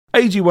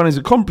AG1 is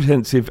a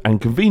comprehensive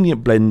and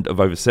convenient blend of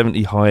over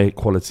 70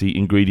 high-quality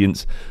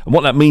ingredients, and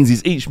what that means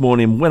is each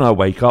morning when I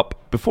wake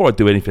up, before I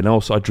do anything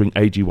else, I drink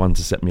AG1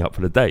 to set me up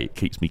for the day. It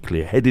keeps me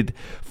clear-headed,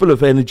 full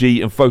of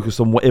energy, and focused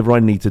on whatever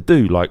I need to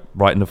do, like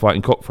writing the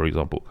Fighting Cock, for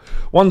example.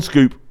 One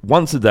scoop,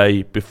 once a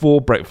day,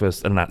 before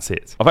breakfast, and that's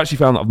it. I've actually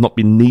found that I've not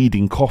been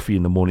needing coffee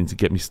in the morning to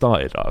get me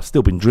started. I've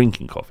still been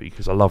drinking coffee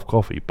because I love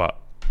coffee, but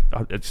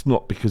it's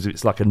not because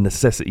it's like a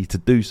necessity to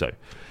do so.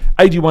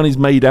 AG1 is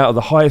made out of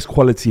the highest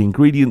quality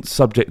ingredients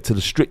subject to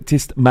the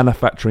strictest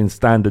manufacturing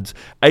standards.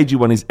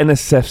 AG1 is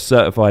NSF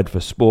certified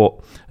for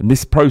sport, and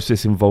this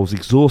process involves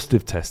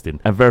exhaustive testing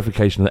and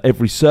verification that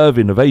every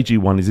serving of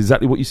AG1 is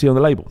exactly what you see on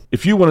the label.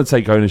 If you want to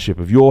take ownership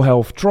of your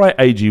health, try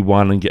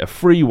AG1 and get a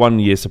free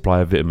 1-year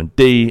supply of vitamin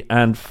D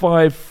and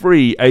 5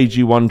 free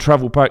AG1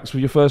 travel packs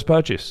with your first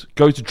purchase.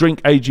 Go to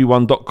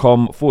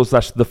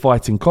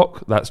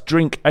drinkag1.com/thefightingcock. That's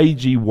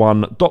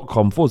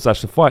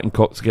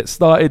drinkag1.com/thefightingcock to get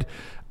started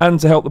and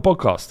to help the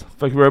podcast.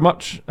 Thank you very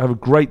much. Have a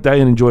great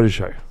day and enjoy the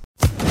show.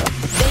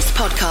 This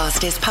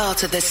podcast is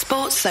part of the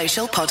Sports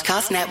Social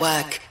Podcast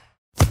Network.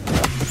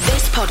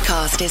 This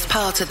podcast is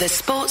part of the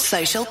Sports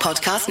Social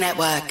Podcast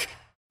Network.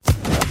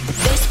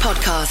 This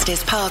podcast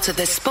is part of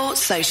the Sports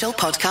Social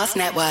Podcast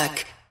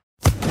Network.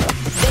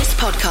 This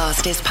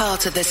podcast is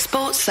part of the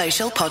Sports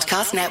Social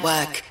Podcast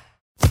Network.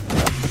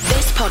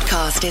 This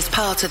podcast is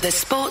part of the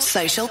Sports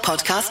Social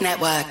Podcast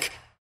Network.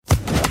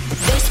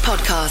 This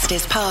podcast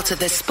is part of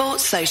the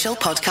Sports Social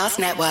Podcast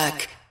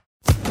Network.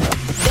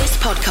 This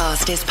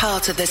podcast is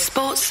part of the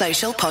Sports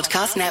Social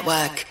Podcast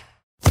Network.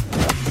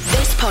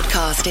 This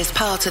podcast is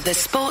part of the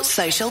Sports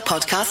Social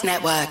Podcast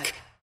Network.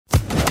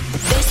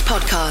 This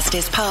podcast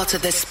is part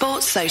of the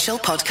Sports Social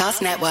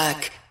Podcast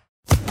Network.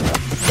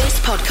 This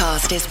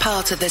podcast is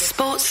part of the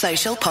Sports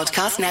Social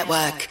Podcast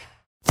Network.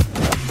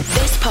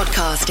 This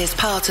podcast is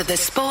part of the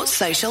Sports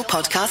Social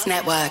Podcast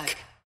Network.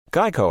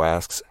 Geico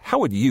asks, how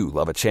would you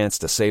love a chance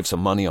to save some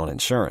money on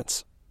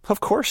insurance? Of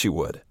course you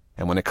would.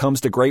 And when it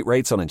comes to great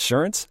rates on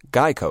insurance,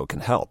 Geico can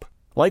help.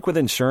 Like with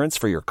insurance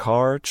for your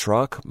car,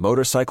 truck,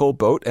 motorcycle,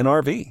 boat, and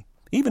RV.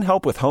 Even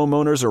help with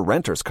homeowners or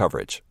renters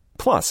coverage.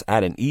 Plus,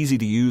 add an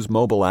easy-to-use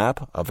mobile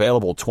app,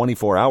 available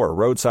 24-hour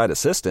roadside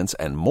assistance,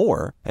 and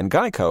more, and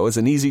Geico is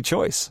an easy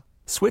choice.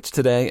 Switch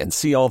today and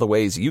see all the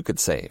ways you could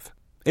save.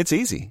 It's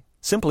easy.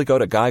 Simply go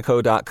to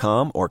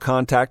geico.com or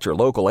contact your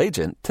local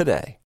agent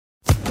today.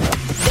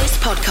 This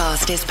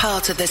podcast is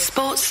part of the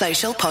Sports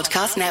Social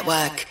Podcast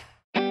Network.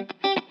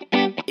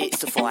 It's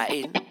the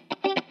fighting.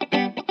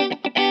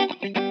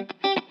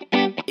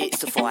 It's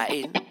the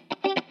fighting.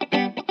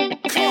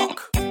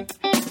 Clock.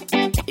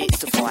 It's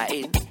the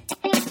fighting.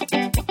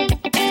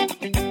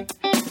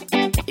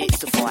 It's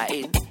the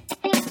fighting.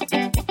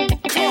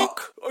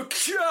 Clock.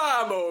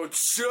 Come on,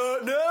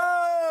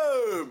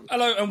 Tottenham.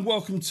 Hello and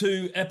welcome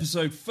to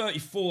episode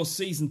 34,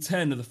 season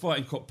 10 of the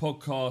Fighting Cock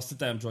podcast.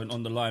 Today I'm joined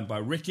on the line by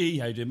Ricky.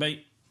 How you doing,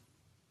 mate?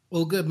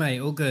 All good, mate.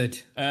 All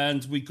good.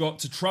 And we got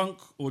to Trunk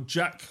or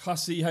Jack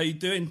Hussey. How you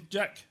doing,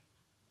 Jack?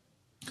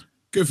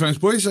 Good, thanks,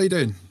 boys. How you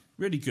doing?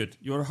 Really good.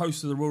 You're a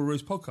host of the Royal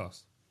Roos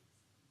podcast.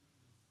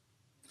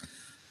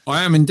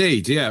 I am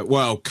indeed, yeah.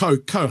 Well,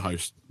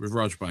 co-host with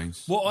Raj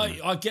Baines. Well,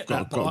 I get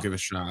that. Got to give a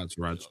shout out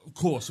to Raj. Of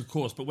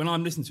course. But when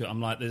I'm listening to it,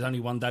 I'm like, there's only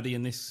one daddy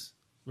in this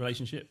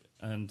relationship,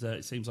 and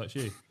it seems like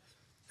you.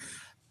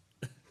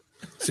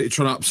 So you're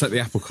trying to upset the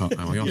apple cart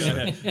now, are you?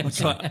 Yeah.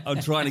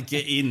 I'm trying to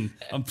get in.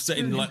 I'm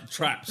setting like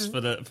traps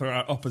for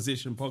our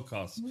opposition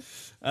podcast.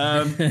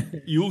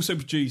 You also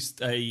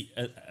produced a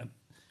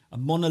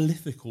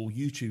monolithical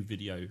YouTube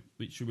video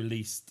which you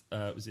released.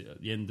 Was it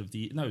at the end of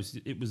the? No,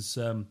 it was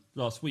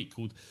last week,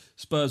 called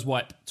Spurs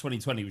Wipe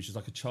 2020, which is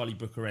like a Charlie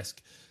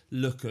Brooker-esque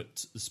look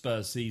at the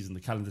Spurs season, the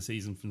calendar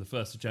season from the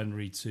 1st of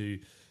January to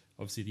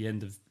obviously the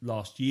end of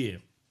last year.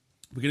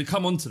 We're going to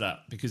come on to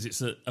that because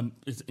it's an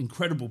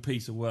incredible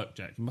piece of work,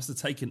 Jack. It must have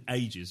taken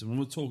ages, and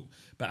we'll talk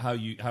about how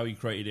you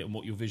created it and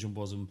what your vision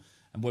was, and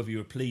whether you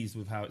were pleased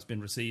with how it's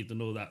been received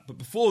and all that. But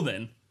before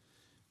then,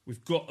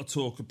 we've got to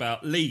talk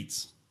about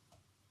Leeds,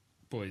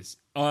 boys.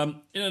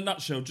 In a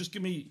nutshell, just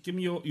give me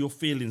your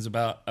feelings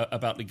about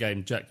the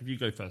game, Jack. If you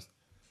go first.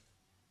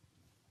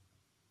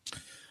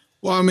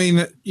 Well, I mean,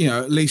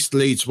 at least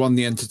Leeds won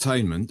the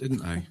entertainment,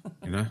 didn't they?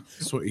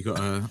 That's what you got.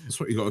 That's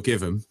what you got to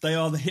give them. They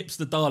are the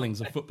hipster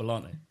darlings of football,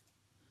 aren't they?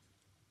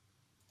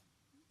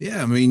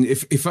 Yeah, I mean,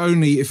 if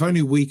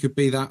only we could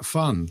be that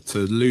fun to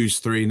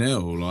lose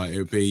 3-0, like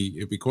it'd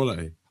be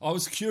quality. I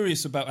was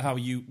curious about how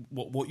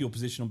what your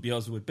position on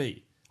Bielsa would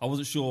be. I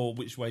wasn't sure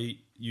which way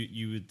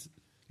you would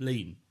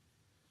lean.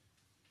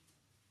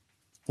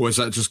 Or is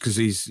that just because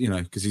he's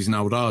an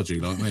old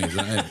Argy like me? Is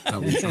that it? Is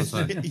that what you're trying to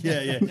say?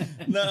 Yeah.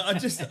 No,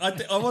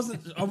 I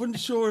wasn't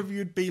sure if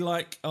you'd be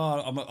like,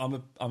 I'm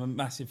a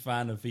massive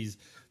fan of his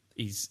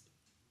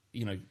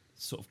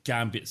sort of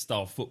gambit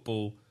style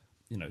football.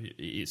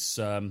 It's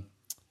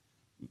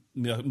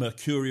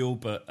mercurial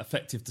but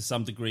effective to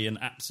some degree, an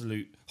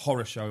absolute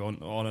horror show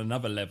on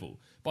another level.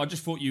 But I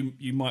just thought you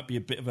might be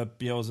a bit of a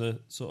Bielsa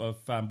sort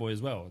of fanboy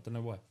as well. I don't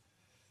know why.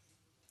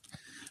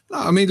 No,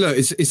 I mean, look,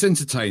 it's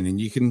entertaining.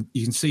 You can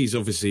see he's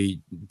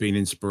obviously been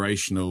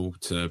inspirational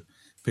to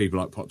people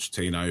like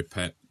Pochettino,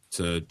 Pep,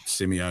 to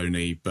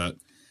Simeone, but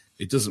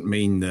it doesn't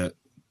mean that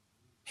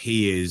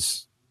he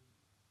is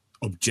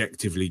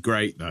objectively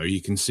great, though.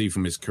 You can see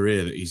from his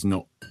career that he's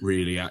not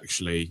really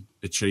actually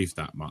achieved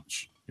that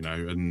much, and I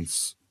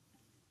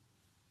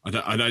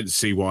don't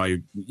see why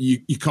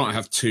you can't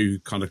have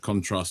two kind of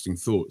contrasting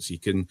thoughts. You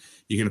can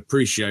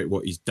appreciate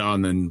what he's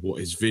done and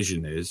what his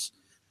vision is,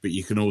 but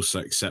you can also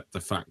accept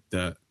the fact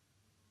that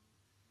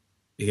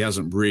he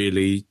hasn't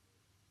really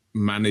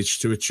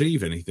managed to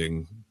achieve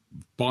anything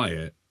by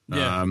it.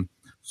 Yeah.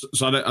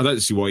 So I don't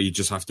see why you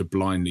just have to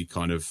blindly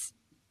kind of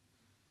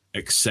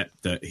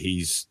accept that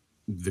he's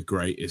the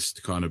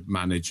greatest kind of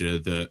manager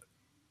that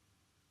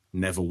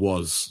never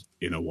was,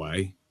 in a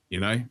way,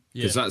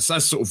 because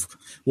that's sort of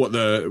what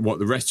the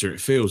rhetoric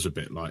feels a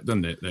bit like,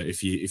 doesn't it? That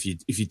if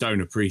you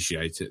don't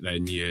appreciate it,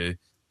 then you're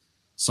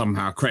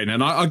somehow creating.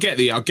 And I get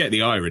the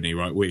irony,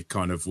 right? We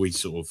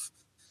sort of,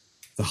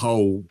 the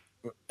whole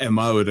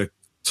MO of the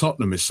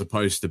Tottenham is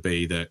supposed to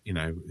be that,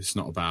 it's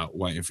not about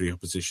waiting for the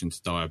opposition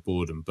to die of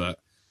boredom, but at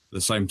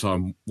the same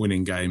time,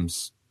 winning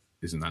games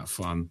isn't that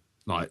fun.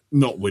 Like,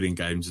 not winning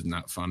games isn't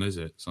that fun, is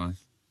it? So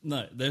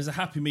no, there's a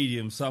happy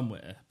medium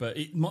somewhere. But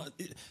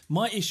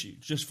my issue,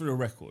 just for the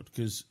record,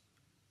 because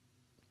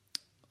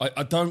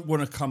I don't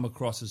want to come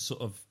across as sort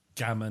of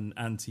gammon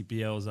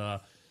anti-Bielsa.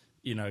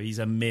 He's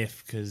a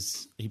myth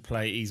because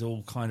he's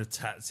all kind of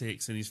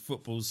tactics and his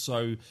football's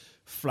so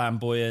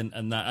flamboyant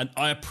and that. And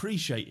I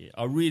appreciate it.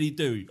 I really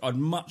do. I'd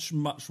much,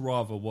 much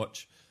rather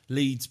watch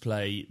Leeds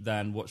play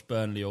than watch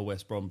Burnley or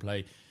West Brom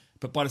play.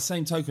 But by the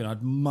same token,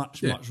 I'd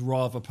much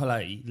rather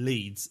play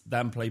Leeds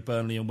than play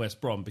Burnley and West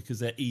Brom because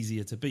they're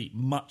easier to beat.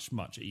 Much,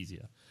 much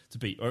easier to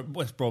beat. Or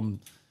West Brom,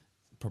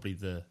 probably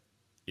the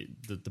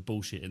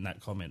bullshit in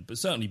that comment. But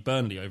certainly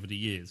Burnley over the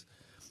years.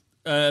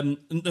 And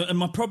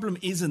my problem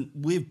isn't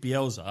with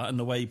Bielsa and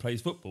the way he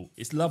plays football.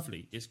 It's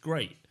lovely. It's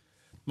great.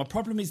 My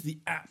problem is the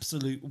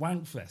absolute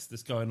wankfest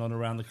that's going on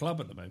around the club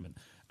at the moment.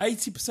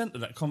 80% of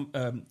that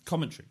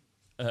commentary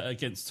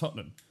against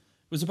Tottenham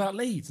was about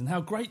Leeds and how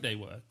great they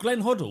were.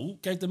 Glenn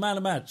Hoddle gave the man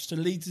a match to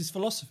Leeds'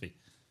 philosophy.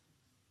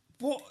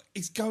 What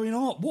is going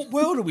on? What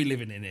world are we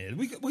living in here?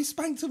 We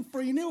spanked them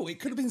 3-0. It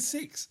could have been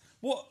 6.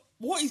 What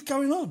is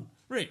going on,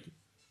 Rick?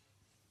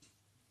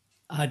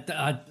 I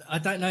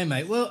don't know,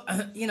 mate. Well,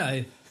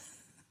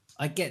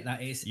 I get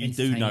that it's you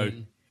do know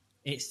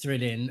it's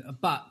thrilling,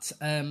 but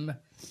I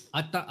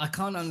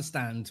can't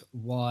understand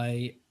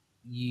why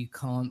you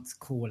can't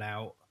call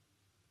out.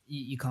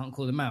 You can't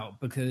call them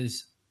out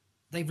because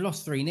they've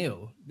lost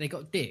 3-0. They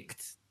got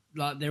dicked.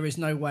 Like, there is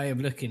no way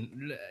of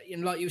looking.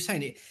 Like you were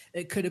saying,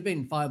 it could have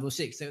been 5 or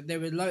 6.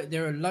 There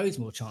are loads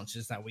more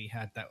chances that we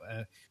had that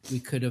we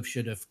could have,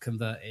 should have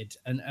converted,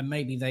 and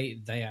maybe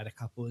they had a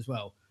couple as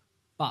well.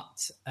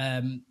 But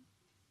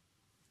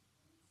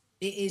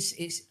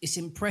it's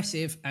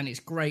impressive and it's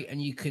great,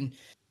 and you can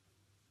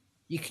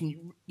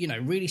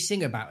really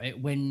sing about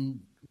it when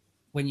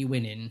you're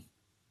winning,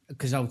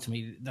 because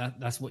ultimately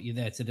that's what you're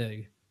there to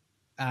do.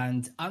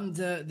 And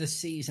under the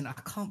season, I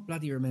can't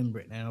bloody remember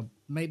it now,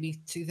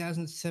 maybe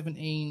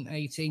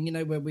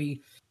 2017-18, where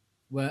we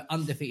were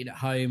undefeated at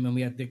home and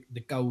we had the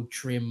gold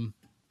trim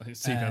under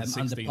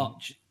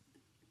Poch.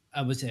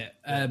 Was it?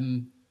 Yeah.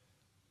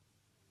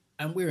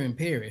 And we were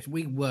imperious.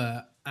 We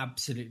were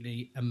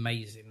absolutely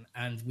amazing,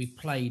 and we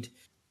played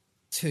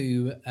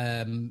to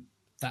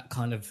that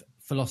kind of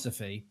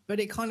philosophy. But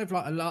it kind of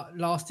like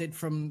lasted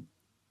from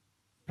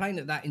playing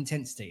at that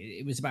intensity.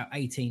 It was about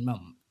 18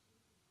 months,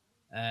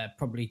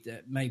 probably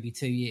maybe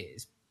 2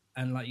 years,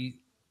 and like you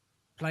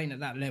playing at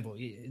that level,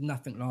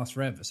 nothing lasts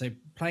forever. So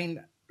playing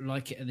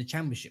like it at the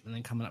Championship and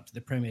then coming up to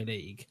the Premier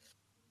League,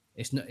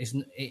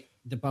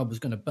 the bubble's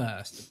going to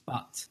burst,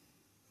 but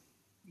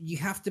you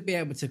have to be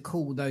able to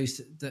call those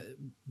that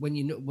when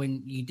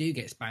you do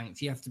get spanked,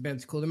 you have to be able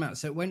to call them out.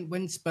 So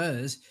when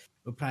Spurs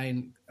were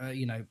playing,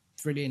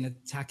 brilliant,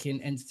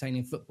 attacking,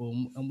 entertaining football,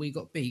 and we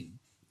got beat,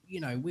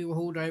 we were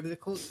hauled over the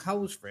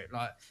coals for it,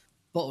 like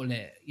bottle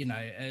it,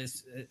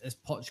 as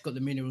Poch got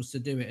the minerals to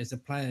do it, as the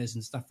players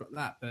and stuff like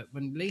that. But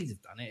when Leeds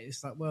have done it,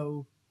 it's like,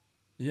 well,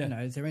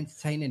 they're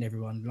entertaining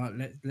everyone. Like,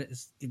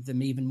 let's give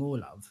them even more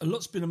love. A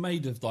lot's been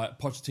made of like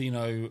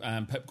Pochettino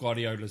and Pep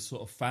Guardiola's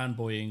sort of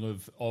fanboying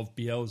of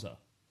Bielsa,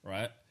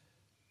 right?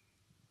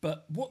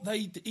 But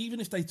even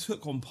if they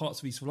took on parts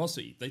of his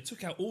philosophy, they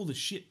took out all the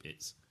shit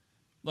bits,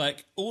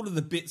 like all of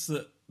the bits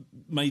that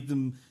made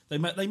them. They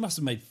must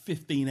have made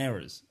 15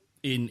 errors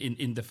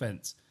in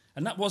defence,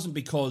 and that wasn't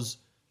because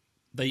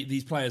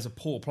these players are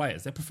poor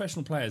players. They're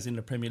professional players in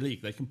the Premier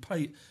League. They can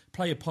play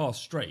a pass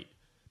straight.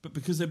 But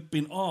because the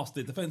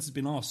defence has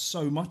been asked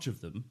so much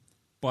of them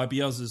by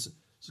Bielsa's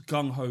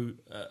gung-ho,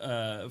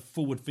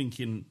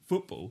 forward-thinking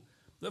football,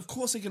 that of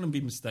course they're going to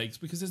be mistakes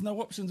because there's no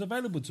options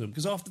available to them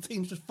because half the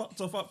team's just fucked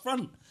off up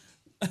front.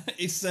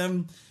 It's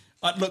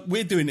look,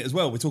 we're doing it as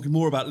well. We're talking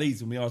more about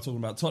Leeds than we are talking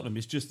about Tottenham.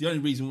 It's just the only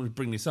reason we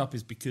bring this up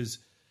is because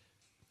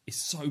it's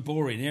so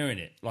boring hearing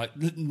it. Like,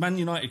 Man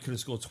United could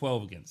have scored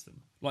 12 against them.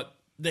 Like,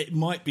 it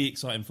might be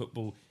exciting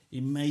football.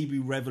 It may be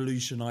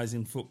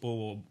revolutionising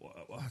football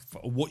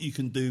or what you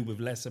can do with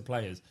lesser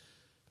players.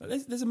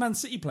 There's a Man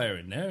City player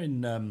in there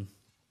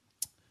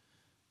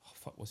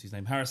what's his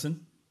name?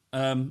 Harrison.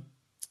 The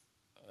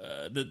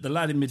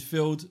lad in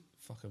midfield.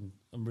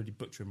 I'm really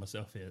butchering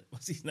myself here.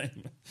 What's his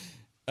name?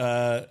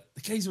 The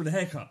geezer with the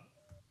haircut.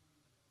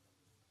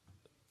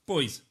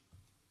 Boys.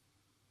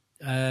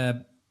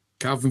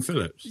 Calvin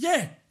Phillips.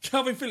 Yeah,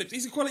 Calvin Phillips.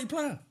 He's a quality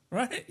player,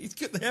 right? He's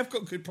good. They have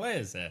got good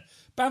players there.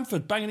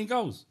 Bamford banging in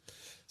goals.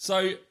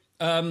 So,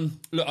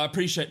 look, I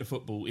appreciate the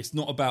football. It's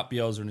not about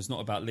Bielsa and it's not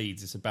about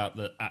Leeds. It's about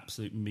the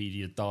absolute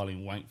media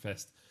darling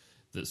wankfest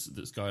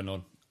that's going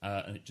on.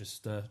 And it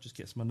just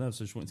gets my nerves.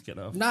 So I just wanted to get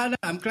that off. No,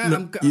 I'm glad.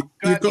 I'm glad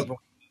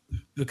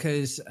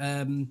because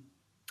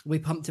we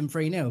pumped him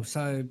 3-0.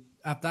 So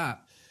have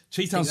that.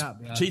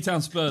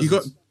 Cheetown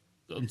Spurs.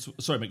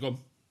 Sorry, mate. Go on.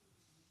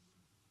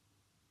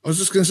 I was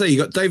just going to say, you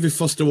got David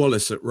Foster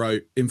Wallace that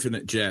wrote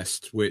Infinite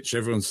Jest, which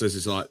everyone says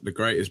is like the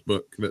greatest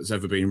book that's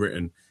ever been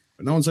written,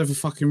 but no one's ever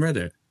fucking read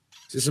it.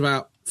 It's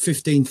about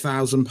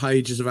 15,000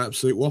 pages of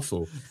absolute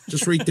waffle.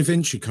 Just read Da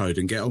Vinci Code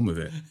and get on with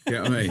it. You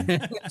know what I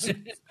mean?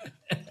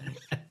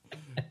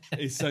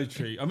 It's so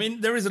true. I mean,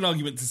 there is an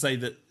argument to say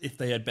that if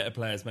they had better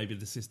players, maybe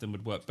the system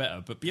would work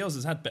better. But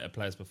Bielsa's had better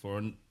players before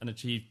and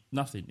achieved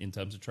nothing in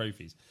terms of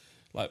trophies.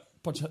 Like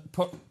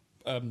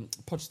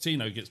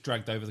Pochettino gets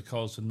dragged over the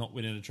coals for not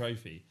winning a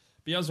trophy.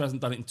 Bielsa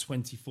hasn't done it in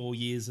 24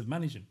 years of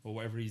managing or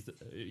whatever he's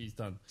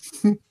done.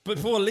 But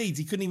before Leeds,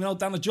 he couldn't even hold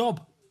down a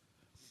job.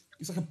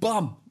 He's like a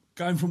bum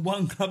going from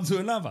one club to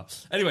another.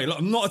 Anyway, look,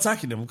 I'm not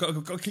attacking him. I've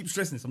got to keep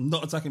stressing this. I'm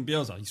not attacking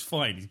Bielsa. He's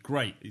fine. He's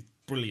great. He's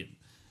brilliant.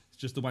 It's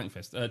just a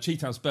wankfest.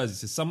 Cheetown Spurs, it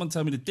says, someone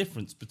tell me the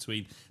difference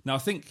between... Now, I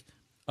think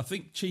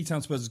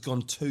Cheetown Spurs has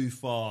gone too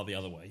far the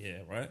other way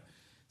here, right?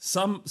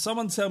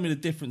 Someone tell me the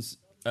difference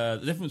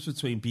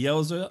between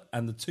Bielsa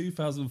and the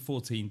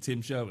 2014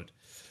 Tim Sherwood.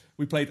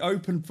 We played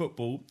open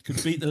football,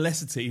 could beat the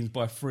lesser teams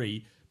by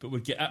 3, but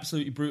would get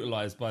absolutely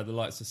brutalised by the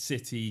likes of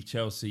City,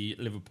 Chelsea,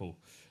 Liverpool.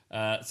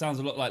 Sounds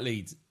a lot like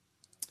Leeds.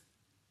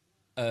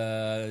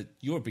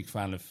 You're a big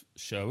fan of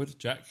Sherwood,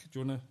 Jack. Do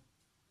you want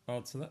to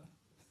answer that?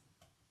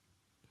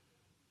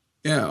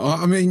 Yeah,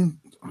 I mean,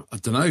 I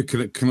don't know.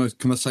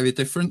 Can I say the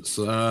difference?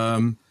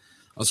 I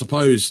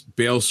suppose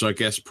Bielsa, I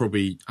guess,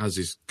 probably has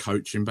his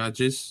coaching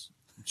badges.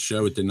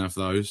 Sherwood didn't have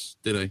those,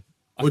 did he?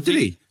 Or did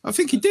he? I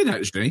think he did,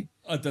 actually.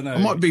 I don't know. I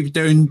might be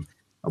doing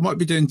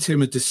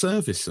Tim a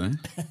disservice there.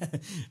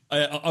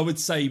 I would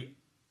say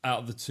out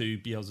of the two,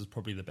 Bielsa's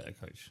probably the better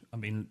coach. I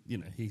mean, you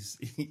know, he's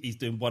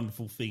doing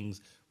wonderful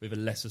things with a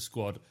lesser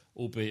squad,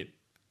 albeit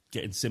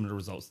getting similar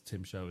results to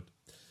Tim Sherwood.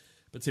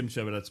 But Tim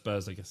Sherwood at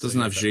Spurs, I guess. Doesn't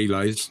have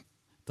gilets.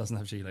 Doesn't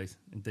have gilets,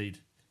 indeed.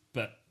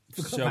 But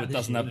Sherwood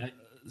doesn't have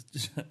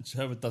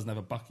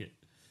a bucket.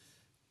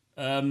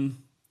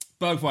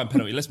 Bergwijn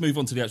penalty. Let's move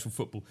on to the actual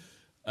football.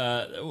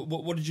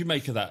 What did you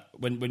make of that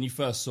when you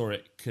first saw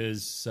it?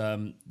 Because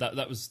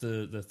that was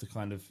the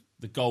kind of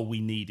the goal we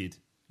needed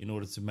in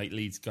order to make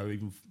Leeds go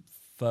even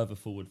further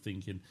forward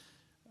thinking.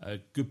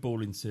 Good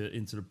ball into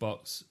the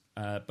box.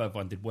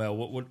 Bergwijn did well.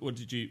 What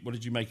did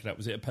you make of that?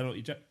 Was it a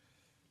penalty, Jack?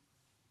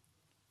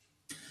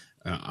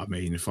 I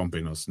mean, if I'm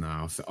being honest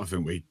now, I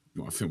think we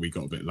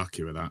got a bit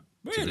lucky with that.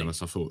 Really? To be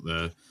honest, I thought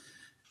the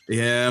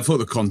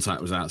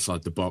contact was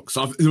outside the box.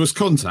 There was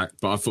contact,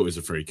 but I thought it was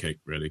a free kick,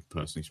 really,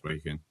 personally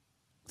speaking.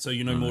 So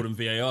you know more than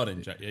VAR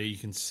then, Jack? Yeah, you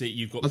can see,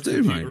 you've got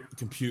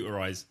computer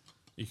eyes.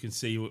 You can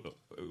see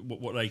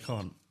what they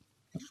can't.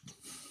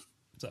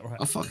 Is that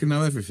right? I fucking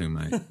know everything,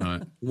 mate.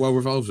 Right. Well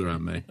revolves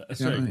around me.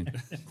 That's you know true. what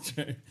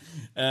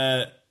I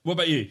mean? What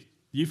about you?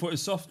 You thought it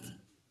was soft?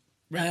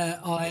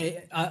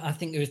 I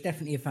think it was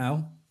definitely a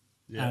foul.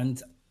 Yeah.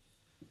 And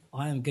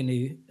I am going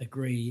to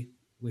agree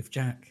with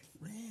Jack.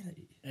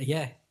 Really?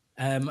 Yeah.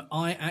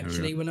 I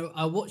actually, when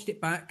I watched it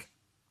back,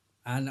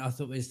 and I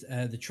thought it was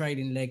the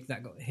trailing leg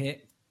that got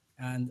hit,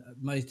 and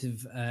most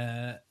of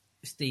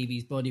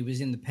Stevie's body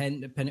was in the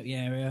penalty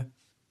area,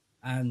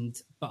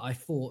 but I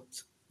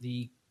thought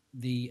the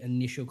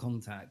initial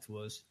contact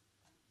was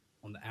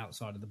on the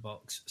outside of the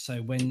box.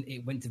 So when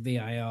it went to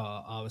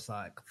VAR, I was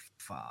like,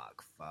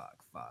 fuck.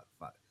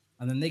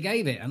 And then they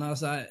gave it, and I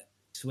was like,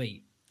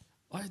 sweet.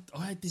 I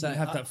didn't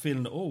have that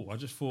feeling at all. I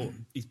just thought,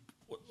 he's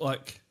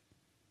like...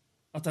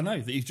 I don't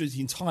know. His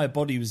entire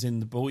body was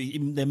in the ball.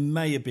 There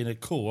may have been a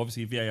call.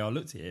 Obviously, VAR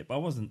looked at it, but I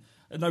wasn't.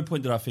 At no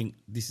point did I think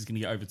this is going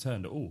to get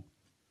overturned at all.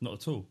 Not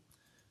at all.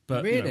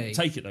 But really,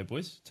 take it though,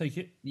 boys. Take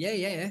it.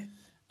 Yeah.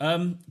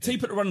 T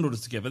put the run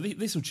orders together.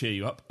 This will cheer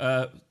you up.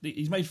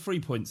 He's made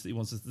 3 points that he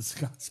wants us to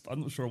discuss, but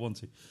I'm not sure I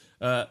want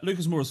to.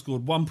 Lucas Moura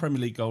scored 1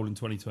 Premier League goal in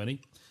 2020.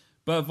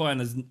 Bergwijn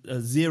has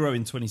 0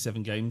 in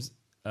 27 games.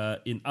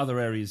 In other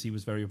areas, he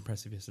was very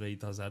impressive yesterday. He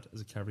does add as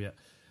a caveat.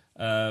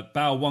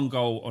 Bauer 1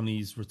 goal on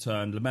his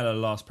return. Lamela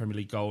last Premier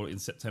League goal in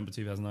September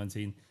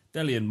 2019.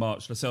 Dele in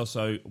March. Lo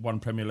Celso 1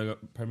 Premier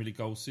League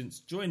goal since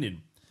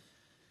joining.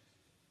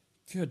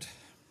 Good.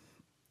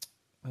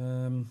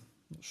 Not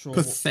sure.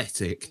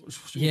 Pathetic.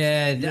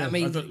 I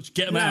mean,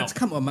 get him out.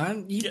 Come on,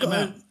 man. Get him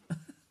out.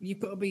 you've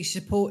got to be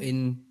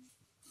supporting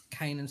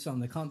Kane and Son.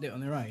 They can't do it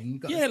on their own.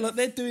 Like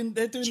they're doing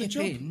the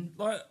job.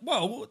 Like,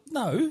 well,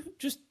 no,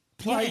 just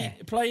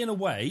play in a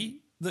way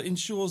that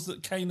ensures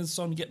that Kane and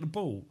Son get the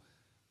ball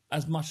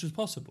as much as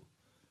possible.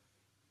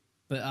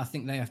 But I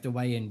think they have to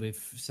weigh in with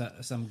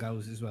some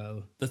goals as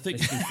well. Let's be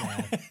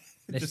fair.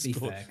 Let's be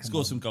fair.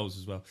 Score some goals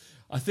as well.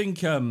 I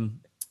think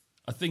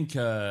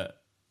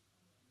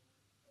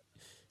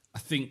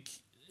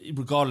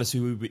regardless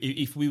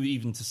if we were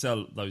even to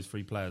sell those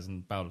 3 players,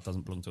 and Bowler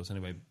doesn't belong to us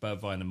anyway,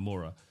 Bergwijn and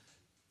Moura,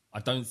 I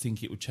don't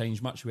think it would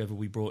change much whoever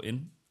we brought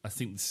in. I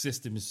think the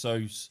system is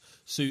so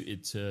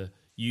suited to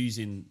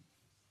using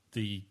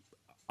the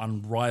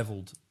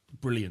unrivaled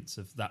brilliance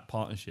of that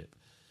partnership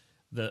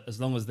that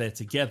as long as they're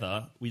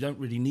together, we don't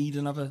need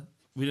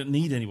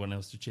anyone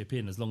else to chip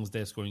in as long as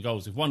they're scoring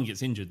goals. If one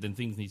gets injured, then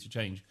things need to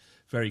change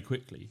very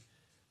quickly.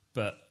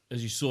 But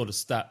as you saw the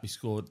stat, they've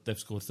scored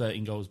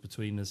 13 goals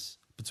between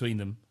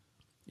them,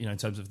 in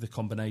terms of the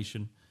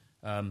combination.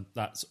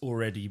 That's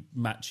already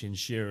matching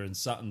Shearer and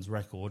Sutton's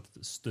record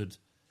that stood,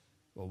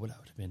 that would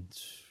have been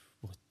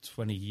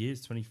 20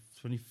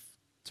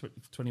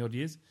 odd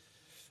years.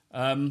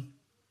 I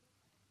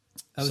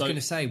was going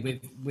to say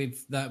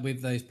with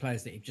those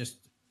players that you've just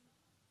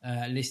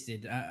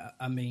listed.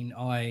 I've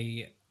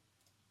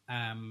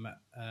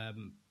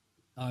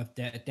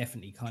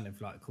definitely kind of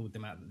like called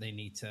them out that they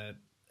need to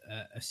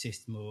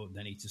assist more,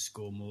 they need to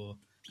score more.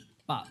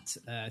 But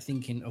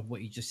thinking of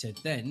what you just said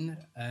then,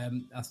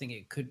 I think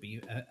it could be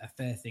a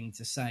fair thing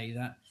to say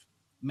that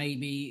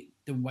maybe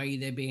the way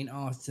they're being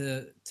asked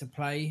to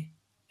play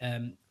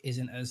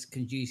isn't as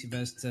conducive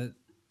as to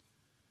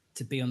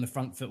be on the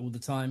front foot all the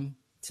time,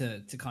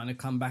 to kind of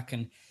come back.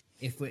 And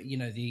if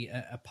the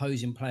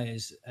opposing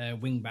players,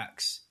 wing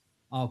backs,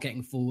 are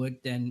getting forward,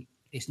 then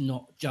it's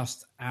not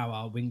just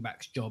our wing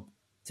backs' job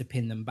to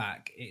pin them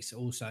back. It's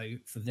also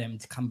for them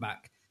to come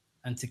back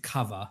and to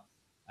cover.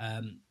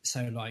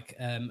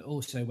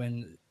 Also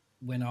when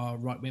our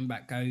right wing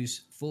back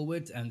goes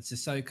forward and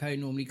Sissoko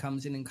normally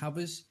comes in and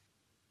covers,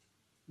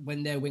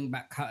 when their wing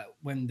back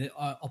when the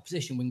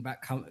opposition wing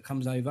back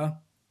comes over,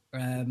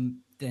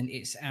 then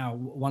it's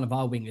one of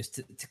our wingers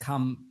to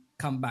come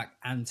back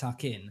and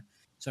tuck in.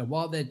 So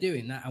while they're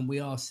doing that, and we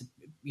are,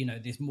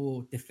 this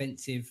more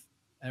defensive,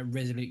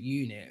 resolute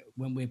unit,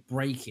 when we're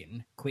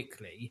breaking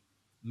quickly,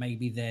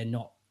 maybe they're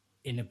not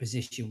in a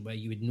position where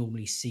you would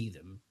normally see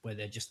them, where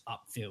they're just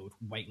upfield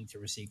waiting to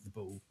receive the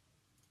ball.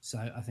 So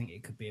I think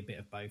it could be a bit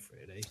of both,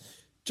 really.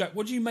 Jack,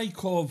 what do you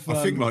make of...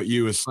 I think like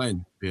you were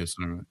saying, yes,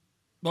 no, right.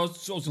 Well, I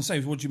was going to say,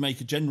 what do you make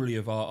generally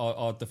of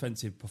our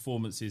defensive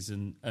performances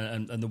and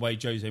the way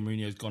Jose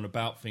Mourinho has gone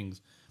about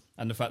things,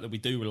 and the fact that we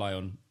do rely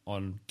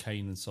on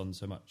Kane and Son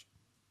so much?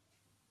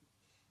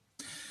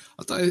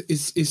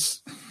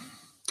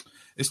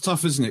 It's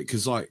tough, isn't it?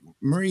 Because like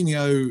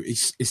Mourinho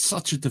is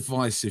such a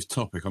divisive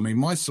topic. I mean,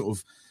 my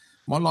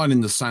line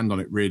in the sand on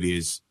it really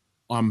is,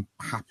 I'm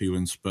happy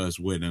when Spurs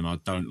win, and I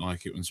don't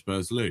like it when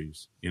Spurs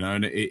lose.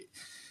 And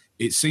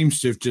it seems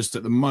to have just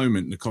at the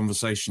moment, the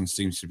conversation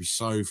seems to be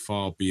so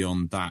far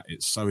beyond that.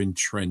 It's so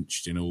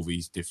entrenched in all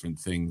these different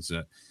things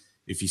that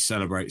if you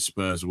celebrate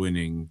Spurs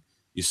winning,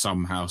 you're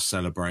somehow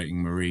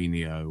celebrating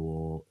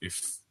Mourinho,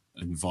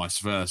 and vice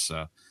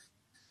versa.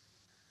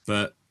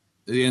 But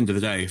at the end of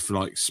the day, if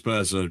like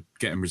Spurs are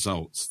getting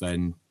results,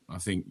 then I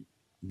think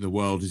the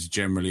world is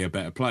generally a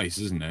better place,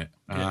 isn't it?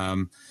 Yeah.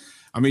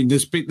 I mean,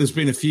 there's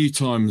been a few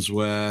times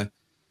where,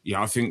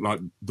 I think like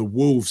the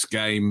Wolves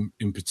game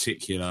in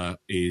particular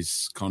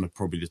is kind of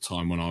probably the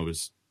time when I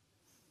was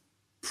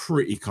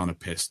pretty kind of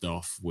pissed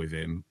off with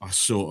him. I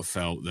sort of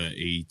felt that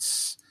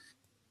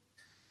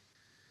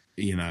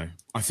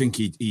I think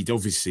he'd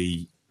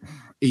obviously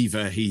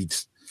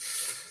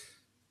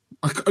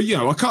I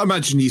can't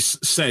imagine he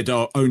said,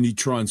 only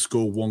try and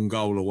score one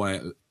goal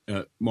away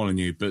at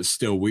Molineux, but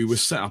still, we were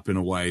set up in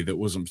a way that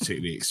wasn't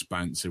particularly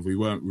expansive. We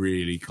weren't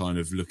really kind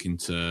of looking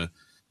to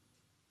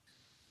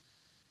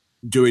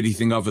do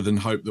anything other than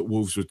hope that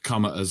Wolves would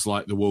come at us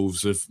like the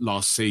Wolves of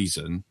last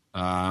season.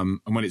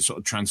 And when it sort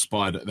of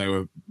transpired that they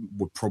were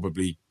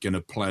probably going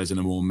to play us in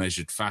a more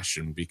measured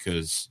fashion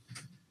because,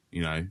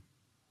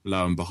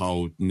 lo and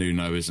behold,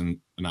 Nuno isn't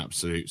an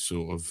absolute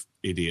sort of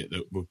idiot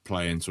that would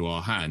play into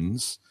our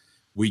hands.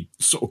 We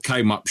sort of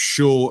came up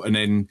short, and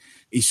then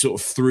he sort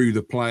of threw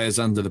the players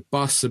under the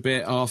bus a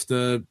bit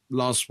after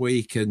last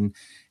week, and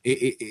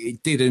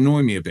it did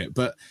annoy me a bit.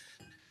 But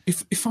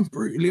if I'm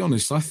brutally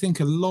honest, I think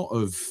a lot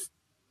of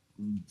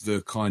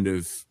the kind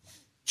of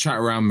chat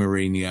around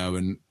Mourinho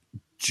and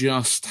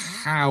just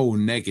how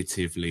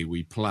negatively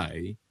we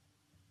play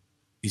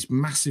is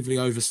massively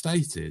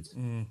overstated.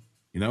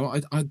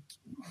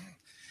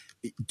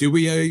 Do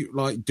we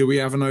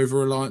have an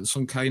over-reliance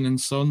on Kane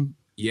and Son?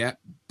 Yeah,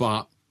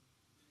 but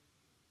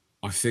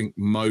I think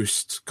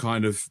most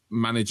kind of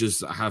managers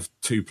that have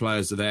two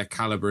players of their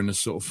caliber in the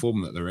sort of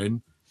form that they're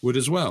in would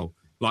as well.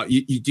 Like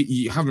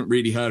you haven't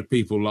really heard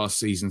people last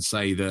season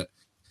say that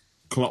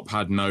Klopp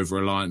had an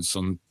over-reliance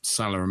on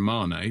Salah and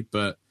Mane,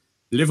 but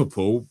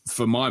Liverpool,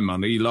 for my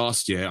money,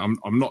 last year, I'm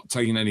not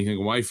taking anything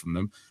away from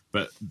them,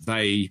 but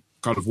they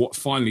kind of what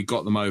finally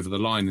got them over the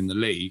line in the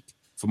league,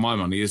 for my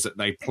money, is that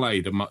they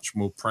played a much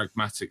more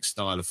pragmatic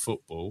style of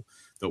football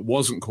that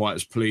wasn't quite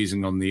as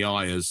pleasing on the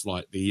eye as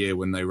like the year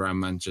when they ran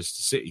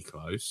Manchester City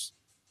close.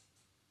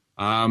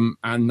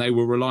 And they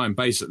were relying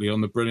basically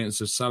on the brilliance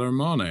of Salah and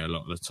Mane a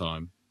lot of the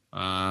time.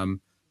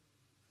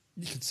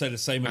 You could say the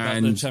same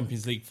about the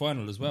Champions League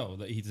final as well,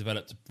 that he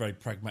developed a very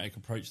pragmatic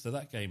approach to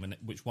that game, and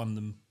which won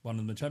them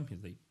the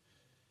Champions League.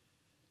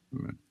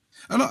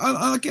 And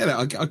I get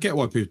it. I get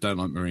why people don't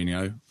like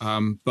Mourinho.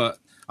 But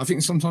I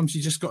think sometimes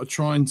you just got to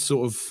try and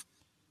sort of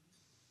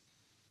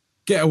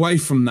get away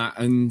from that.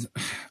 And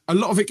a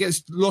lot of it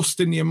gets lost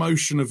in the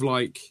emotion of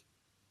like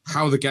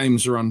how the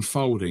games are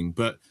unfolding.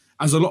 But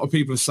as a lot of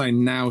people are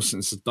saying now,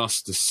 since the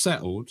dust has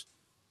settled,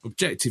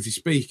 objectively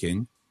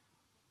speaking,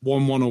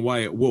 1-1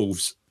 away at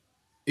Wolves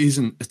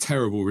isn't a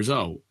terrible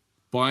result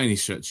by any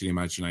stretch of the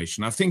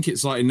imagination. I think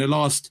it's like in the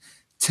last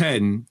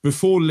 10,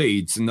 before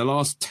Leeds, in the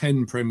last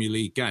 10 Premier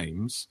League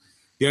games,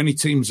 the only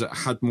teams that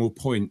had more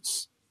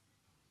points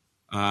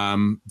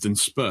than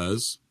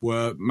Spurs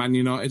were Man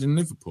United and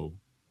Liverpool.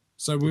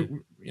 So, we're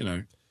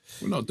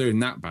not doing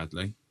that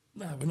badly.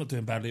 No, we're not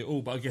doing badly at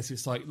all. But I guess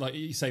it's like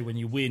you say, when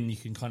you win, you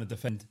can kind of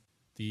defend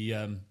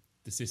the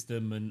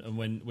system, and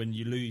when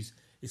you lose,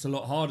 it's a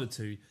lot harder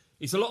to.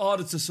 It's a lot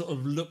harder to sort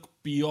of look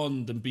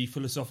beyond and be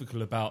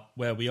philosophical about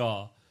where we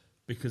are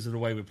because of the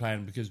way we're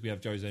playing, because we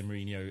have Jose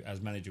Mourinho as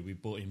manager. We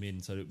brought him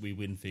in so that we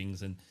win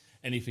things, and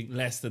anything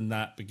less than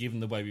that, but given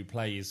the way we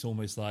play, it's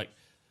almost like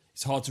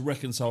it's hard to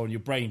reconcile in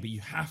your brain, but you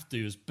have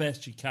to, as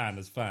best you can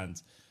as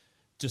fans,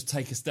 just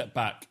take a step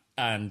back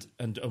and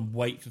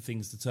wait for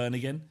things to turn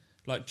again.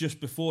 Like just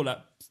before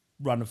that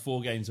run of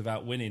 4 games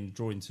without winning,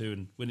 drawing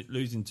 2 and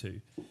losing 2,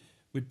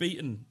 we'd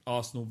beaten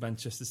Arsenal,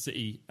 Manchester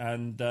City,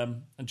 and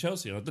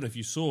Chelsea. And I don't know if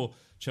you saw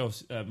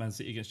Man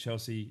City against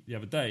Chelsea the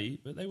other day,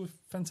 but they were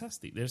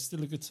fantastic. They're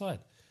still a good side,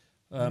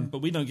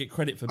 but we don't get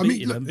credit for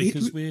beating them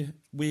because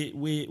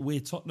we're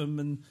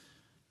Tottenham,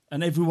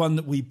 and everyone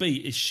that we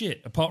beat is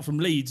shit. Apart from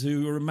Leeds,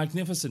 who are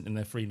magnificent in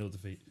their 3-0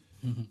 defeat.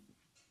 Mm-hmm.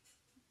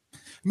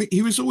 I mean,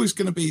 he was always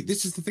going to be.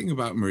 This is the thing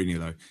about Mourinho,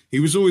 though. He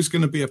was always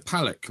going to be a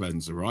palate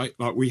cleanser, right?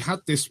 Like we had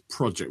this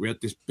project, we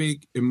had this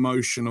big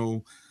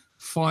emotional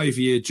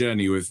 5-year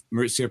journey with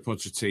Maurizio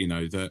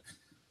Pochettino that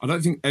I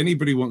don't think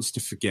anybody wants to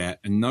forget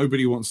and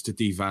nobody wants to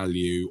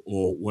devalue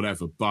or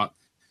whatever. But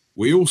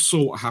we all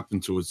saw what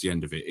happened towards the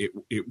end of it.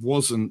 It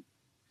wasn't.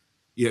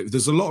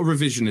 There's a lot of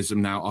revisionism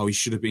now. Oh, he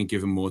should have been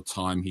given more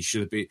time. He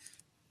should have been.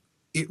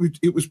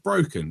 It was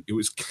broken. It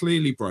was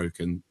clearly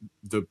broken.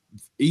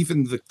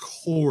 Even the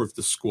core of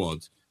the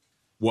squad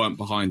weren't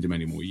behind him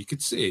anymore. You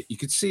could see it. You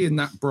could see in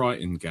that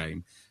Brighton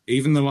game,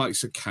 even the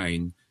likes of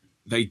Kane,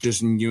 they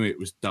just knew it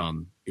was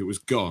done. It was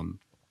gone.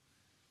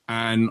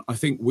 And I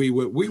think we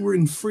were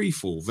in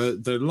freefall.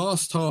 The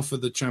last half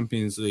of the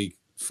Champions League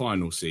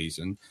final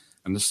season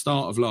and the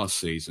start of last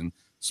season,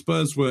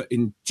 Spurs were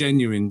in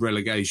genuine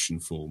relegation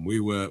form. We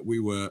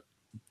were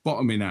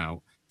bottoming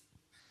out.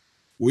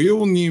 We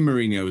all knew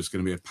Mourinho was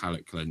going to be a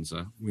palate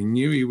cleanser. We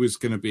knew he was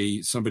going to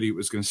be somebody who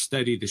was going to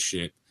steady the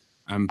ship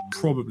and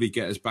probably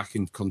get us back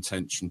in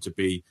contention to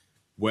be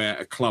where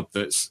a club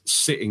that's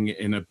sitting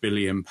in £1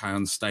 billion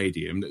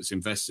stadium that's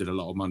invested a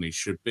lot of money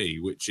should be,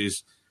 which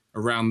is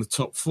around the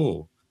top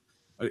 4.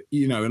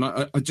 And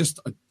I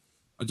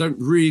don't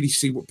really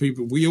see what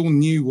people... We all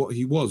knew what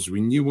he was. We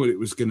knew what it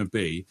was going to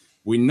be.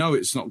 We know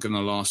it's not going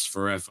to last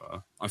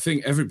forever. I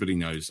think everybody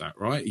knows that,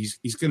 right?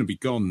 He's going to be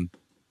gone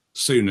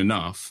soon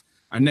enough.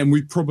 And then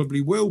we probably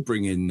will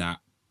bring in that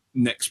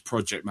next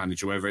project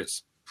manager, whether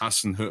it's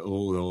Hasenhüttl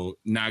or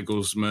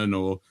Nagelsmann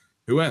or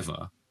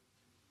whoever.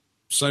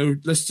 So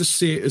let's just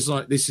see it as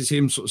like this is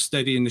him sort of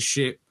steadying the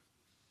ship,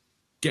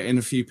 getting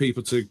a few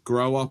people to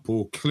grow up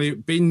or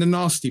being the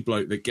nasty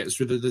bloke that gets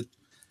rid of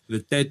the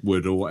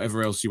deadwood or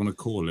whatever else you want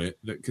to call it,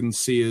 that can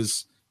see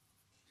us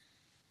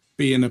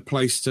be in a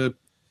place to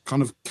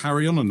kind of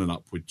carry on an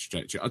upward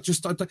trajectory.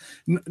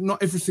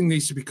 Not everything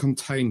needs to be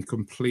contained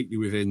completely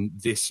within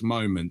this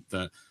moment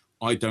that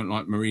I don't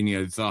like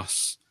Mourinho,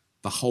 thus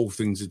the whole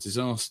thing's a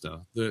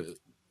disaster.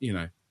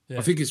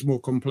 I think it's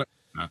more complex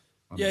than that.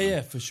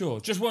 Yeah, for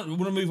sure. Just want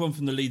to move on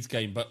from the Leeds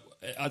game, but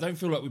I don't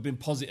feel like we've been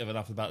positive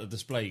enough about the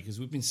display because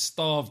we've been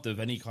starved of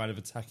any kind of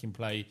attacking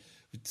play.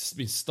 We've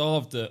been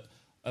starved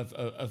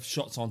of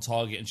shots on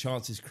target and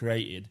chances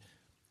created.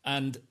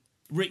 And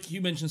Rick,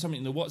 you mentioned something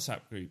in the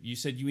WhatsApp group. You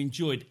said you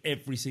enjoyed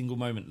every single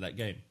moment of that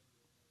game.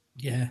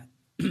 Yeah.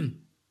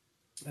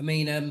 I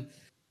mean,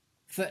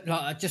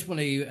 I just want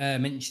to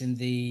mention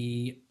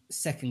the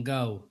second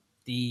goal.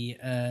 The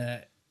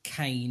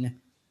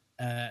Kane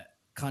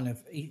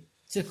he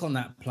took on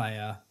that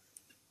player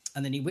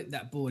and then he whipped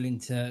that ball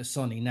into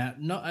Sonny. Now,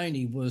 not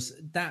only was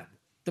that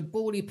the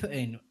ball he put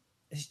in,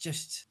 it's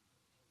just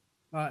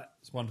like...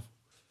 It's wonderful.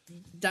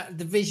 That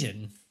the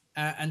vision...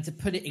 and to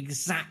put it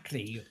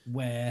exactly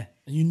where...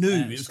 And you knew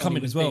it was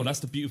coming as well. That's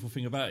the beautiful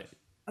thing about it.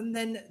 And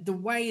then the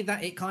way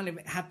that it kind of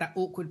had that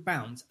awkward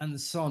bounce and the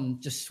Son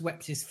just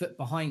swept his foot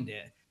behind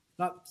it,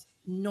 like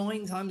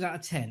 9 times out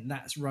of 10,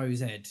 that's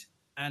Rose Ed.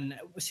 And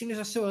as soon as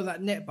I saw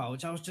that net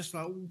bulge, I was just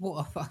like,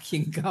 what a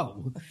fucking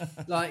goal.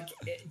 Like,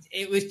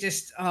 it was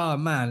just, oh,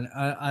 man.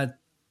 I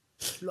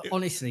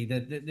honestly,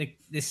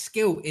 the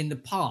skill in the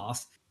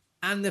pass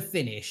and the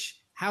finish,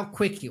 how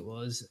quick it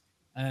was.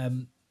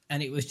 And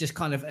it was just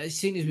kind of, as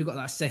soon as we got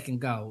that second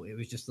goal, it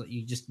was just like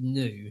you just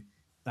knew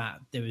that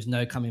there was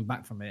no coming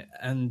back from it.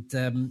 And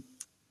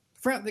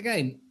throughout the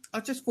game, I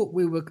just thought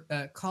we were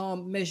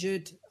calm,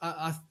 measured.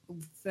 I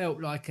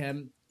felt like,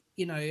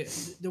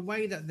 the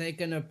way that they're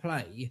going to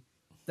play,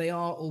 they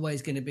are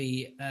always going to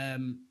be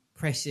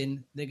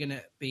pressing. They're going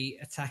to be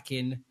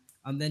attacking,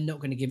 and they're not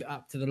going to give it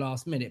up to the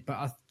last minute. But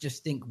I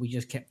just think we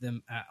just kept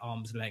them at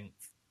arm's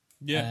length.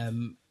 Yeah.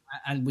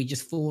 And we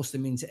just forced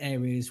them into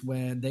areas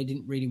where they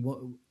didn't really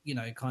want,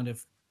 kind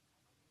of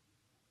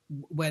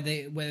where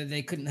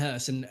they couldn't hurt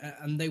us,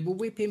 and they were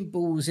whipping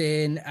balls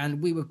in,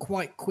 and we were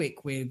quite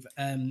quick with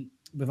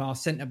our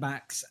centre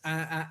backs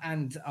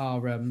and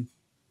our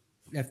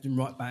left and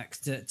right backs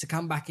to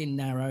come back in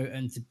narrow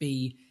and to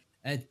be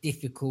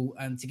difficult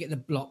and to get the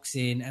blocks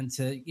in and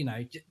to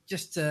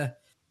just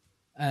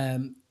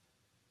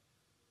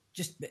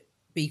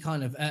be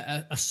kind of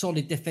a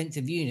solid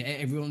defensive unit,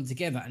 everyone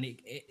together, and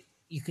it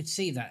you could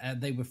see that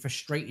they were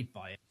frustrated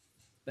by it.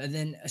 But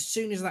then as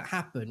soon as that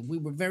happened, we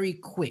were very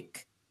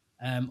quick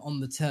on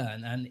the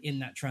turn and in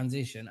that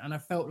transition. And I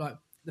felt like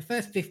the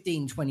first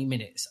 15, 20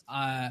 minutes,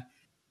 I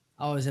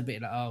was a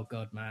bit like, oh,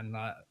 God, man,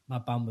 like my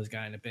bum was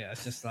going a bit. I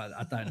was just like,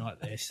 I don't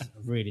like this. I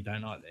really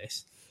don't like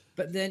this.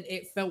 But then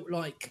it felt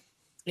like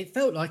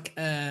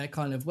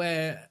kind of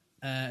where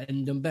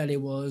Ndombele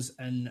was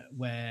and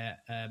where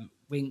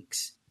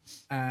Winks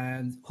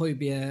and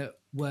Højbjerg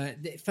were,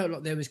 it felt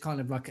like there was kind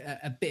of like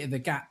a bit of a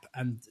gap,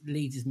 and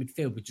Leeds'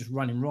 midfield was just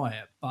running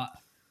riot. But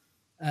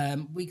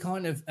we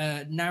kind of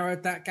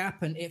narrowed that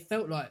gap, and it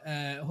felt like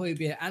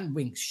Højbjerg and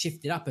Winks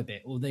shifted up a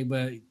bit, or they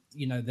were,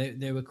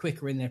 they were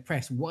quicker in their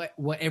press,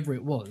 whatever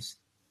it was,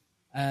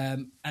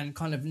 and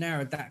kind of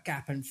narrowed that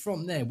gap. And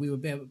from there, we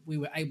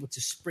were able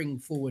to spring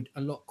forward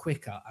a lot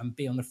quicker and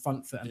be on the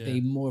front foot and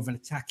be more of an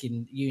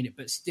attacking unit,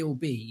 but still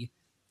be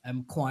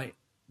quite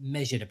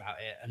measured about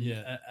it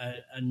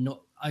and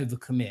not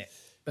overcommit.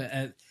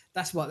 But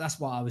that's why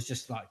I was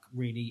just like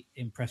really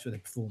impressed with the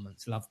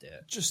performance. Loved it.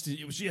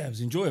 It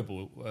was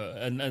enjoyable,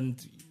 and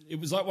it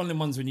was like one of them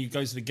ones when you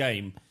go to the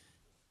game.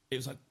 It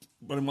was like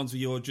one of the ones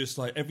where you're just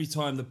like, every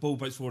time the ball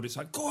breaks forward, it's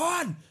like, go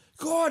on.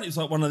 It's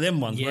like one of them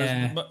ones.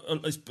 Yeah.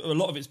 Whereas a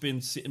lot of it's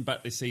been sitting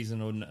back this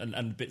season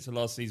and bits of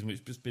last season, which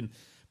has just been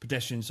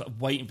pedestrian, sort of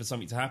waiting for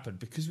something to happen,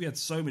 because we had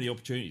so many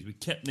opportunities. We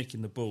kept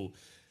nicking the ball.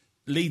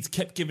 Leeds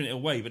kept giving it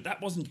away, but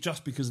that wasn't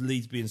just because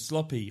Leeds being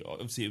sloppy.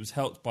 Obviously, it was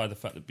helped by the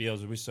fact that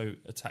Bielsa was so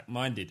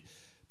attack-minded.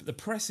 But the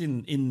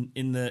pressing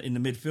in the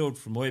midfield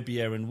from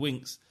Højbjerg and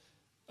Winks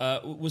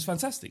was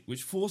fantastic,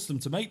 which forced them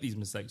to make these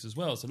mistakes as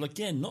well. So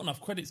again, not enough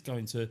credit's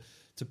going to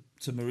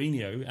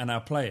Mourinho and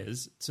our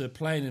players to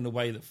playing in a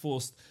way that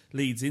forced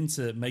Leeds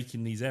into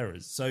making these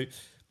errors. So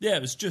yeah,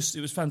 it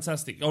was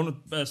fantastic. I want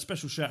a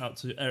special shout out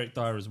to Eric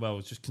Dyer as well,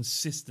 which just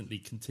consistently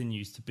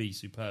continues to be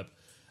superb.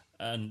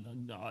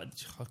 And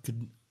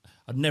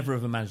I'd never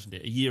have imagined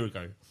it a year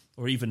ago,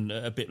 or even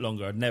a bit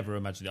longer. I'd never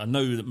imagined it. I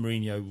know that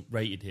Mourinho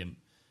rated him,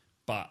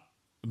 but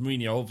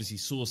Mourinho obviously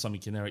saw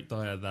something in Eric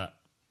Dyer that,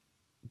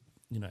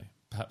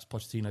 perhaps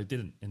Pochettino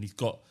didn't. And he's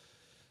got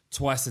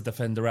twice the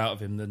defender out of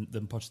him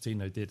than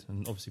Pochettino did.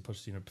 And obviously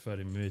Pochettino preferred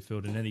him in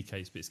midfield in any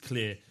case, but it's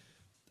clear.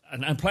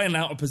 And playing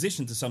out of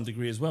position to some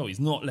degree as well. He's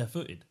not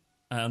left-footed.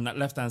 And that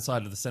left-hand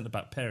side of the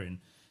centre-back pairing,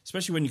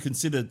 especially when you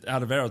consider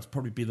Alderweireld to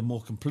probably be the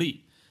more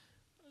complete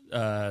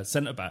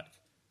centre-back,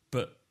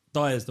 but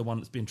Dyer's the one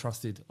that's been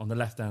trusted on the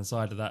left-hand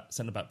side of that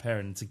centre-back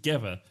pairing. And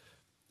together,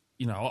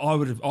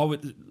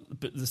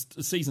 but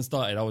the season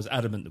started, I was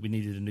adamant that we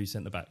needed a new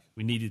centre-back.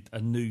 We needed a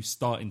new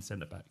starting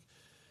centre-back.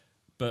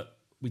 But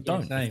we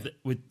don't.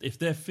 If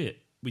they're fit,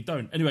 we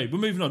don't. Anyway, we're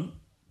moving on.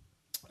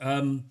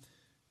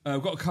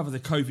 We've got to cover the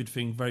COVID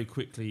thing very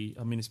quickly.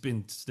 I mean,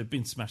 they've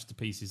been smashed to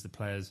pieces, the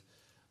players,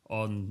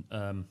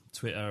 on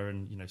Twitter,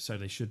 and, so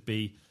they should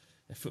be.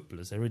 They're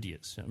footballers. They're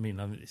idiots. I don't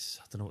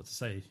know what to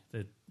say.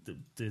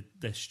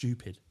 They're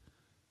stupid.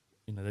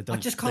 They don't. I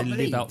just can't they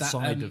believe live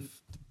outside that, of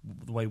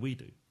the way we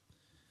do.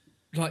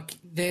 Like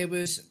there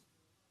was,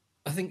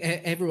 I think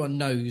everyone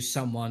knows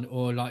someone,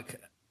 or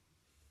like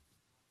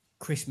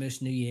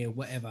Christmas, New Year,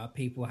 whatever.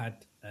 People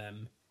had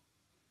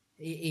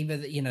either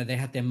they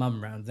had their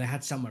mum around, they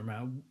had someone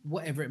around,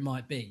 whatever it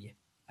might be.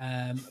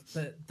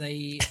 But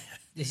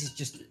this is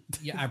just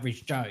your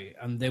average Joe,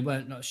 and they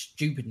weren't not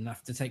stupid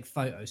enough to take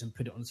photos and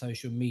put it on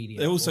social media.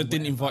 They also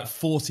didn't invite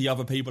 40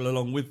 other people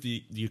along with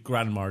your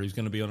grandma who's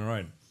going to be on her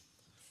own.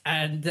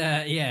 And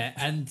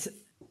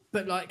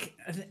but like,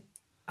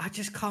 I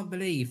just can't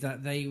believe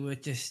that they were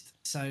just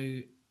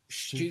so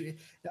stupid.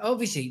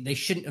 Obviously, they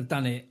shouldn't have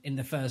done it in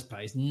the first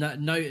place.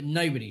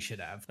 Nobody should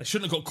have. They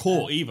shouldn't have got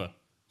caught either.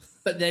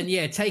 But then,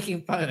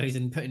 taking photos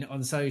and putting it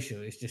on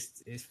social is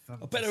just... I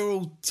bet they're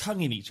all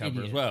tonguing each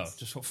other as well.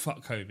 Just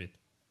fuck COVID.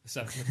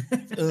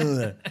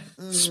 Spitting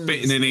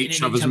in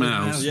each other's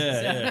mouths.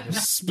 Yeah.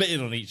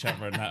 Spitting on each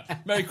other and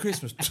that. Merry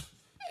Christmas.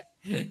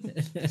 In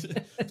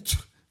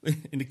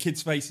the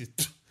kids' faces.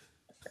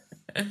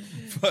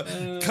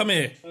 Come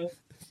here,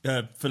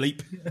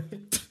 Philippe.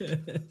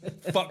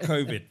 Fuck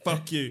COVID.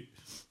 Fuck you.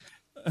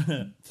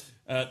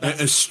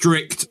 A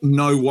strict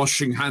no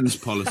washing hands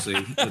policy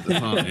at the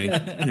party.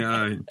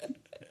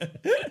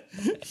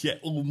 Yeah,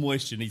 all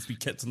moisture needs to be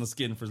kept on the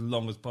skin for as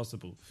long as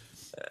possible.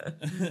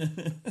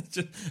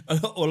 Just,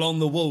 along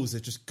the walls,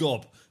 there's just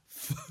gob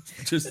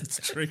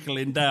just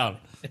trickling down.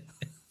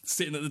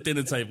 Sitting at the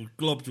dinner table,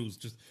 globules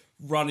just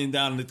running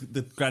down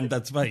the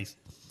granddad's face.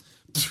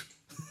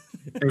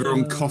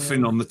 Everyone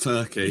coughing on the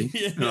turkey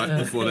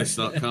before they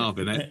start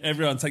carving it.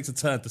 Everyone takes a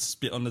turn to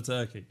spit on the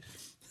turkey.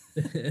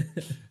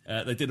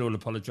 They did all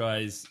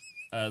apologise.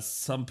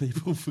 Some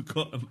people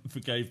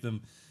forgave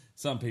them.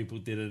 Some people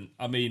didn't.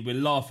 I mean, we're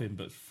laughing,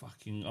 but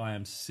fucking, I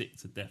am sick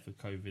to death of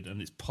COVID,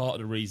 and it's part of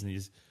the reason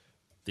is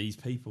these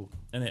people,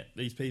 isn't it?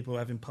 These people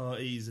having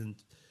parties and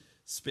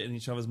spitting in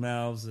each other's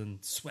mouths and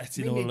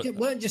sweating. It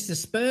weren't just the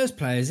Spurs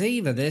players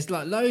either. There's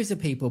like loads of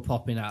people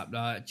popping up,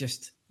 like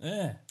just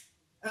yeah.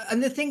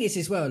 And the thing is,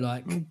 as well,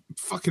 like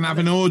fucking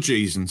having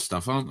orgies and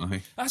stuff, aren't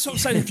they? That's what I'm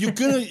saying. If you're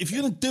gonna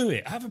do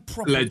it, have a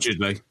proper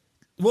allegedly.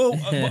 Well,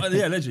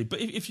 yeah, allegedly.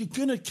 But if you're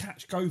gonna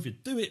catch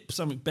COVID, do it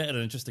something better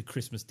than just a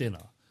Christmas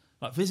dinner.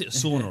 Like visit a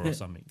sauna or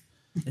something.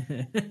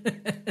 I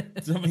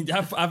mean,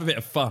 have a bit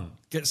of fun.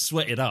 Get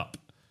sweated up.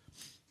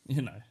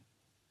 You know,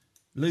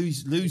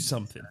 lose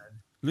something.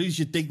 Lose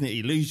your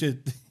dignity. Lose your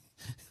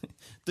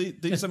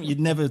do something you'd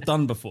never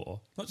done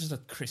before. Not just a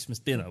Christmas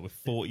dinner with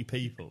 40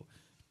 people.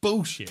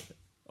 Bullshit.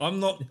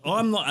 I'm not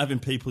having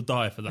people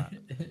die for that.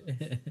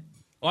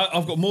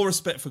 I've got more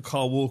respect for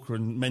Kyle Walker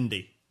and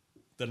Mendy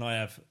than I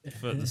have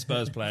for the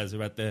Spurs players who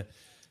had their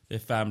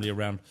family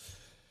around.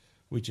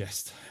 We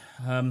jest.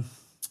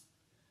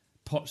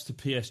 Poch to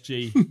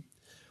PSG.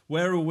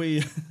 Where are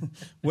we?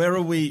 Where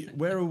are we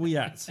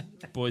at,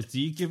 boys? Do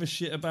you give a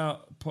shit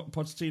about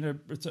Pochettino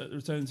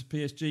returning to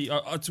PSG?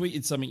 I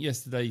tweeted something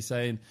yesterday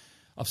saying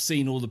I've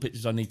seen all the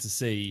pictures I need to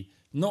see.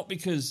 Not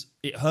because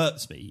it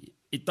hurts me.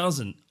 It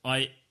doesn't.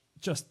 I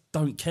just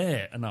don't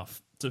care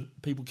enough.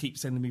 People keep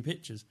sending me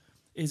pictures.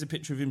 Here's a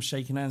picture of him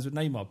shaking hands with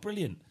Neymar.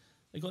 Brilliant.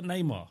 They got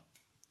Neymar.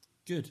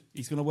 Good.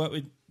 He's going to work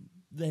with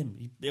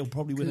them. He'll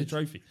probably win a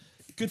trophy.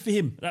 Good for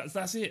him.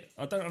 That's it.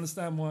 I don't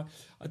understand why.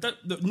 I don't.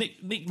 Look,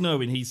 Nick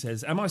Nowen, he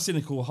says, "Am I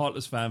cynical or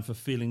heartless fan for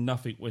feeling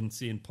nothing when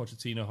seeing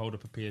Pochettino hold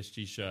up a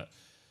PSG shirt?"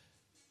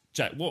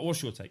 Jack,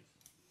 what's your take?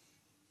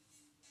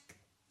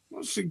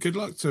 Well, good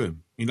luck to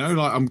him. You know,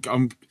 like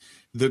I'm.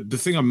 The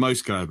thing I'm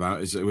most glad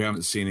about is that we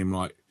haven't seen him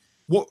like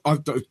what.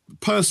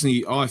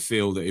 Personally, I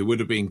feel that it would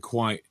have been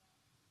quite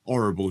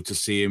horrible to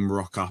see him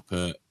rock up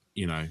at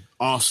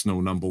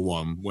Arsenal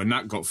 #1 when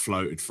that got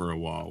floated for a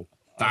while.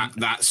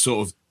 That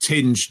sort of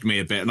tinged me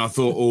a bit, and I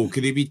thought, oh,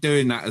 could he be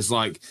doing that as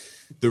like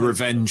the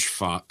revenge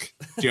fuck?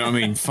 Do you know what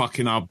I mean?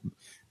 Fucking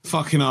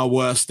our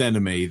worst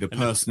enemy, the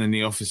person in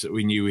the office that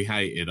we knew we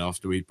hated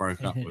after we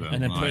broke up with him,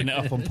 and then putting it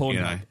up on porn.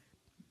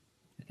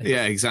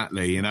 Yeah,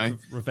 exactly.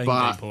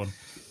 Revenge porn.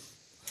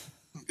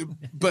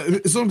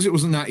 But as long as it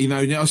wasn't that,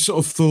 I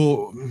sort of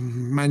thought,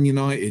 Man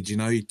United, you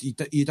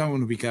don't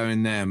want to be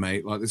going there,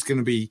 mate. Like there's going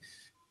to be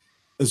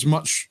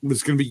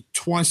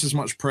twice as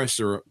much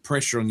pressure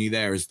on you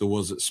there as there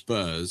was at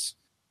Spurs,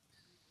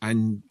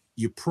 and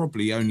you're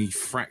probably only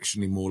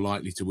fractionally more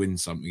likely to win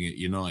something at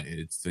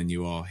United than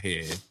you are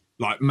here.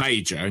 Like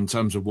major in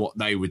terms of what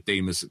they would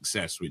deem a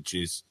success, which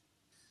is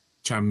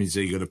Champions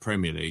League or the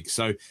Premier League.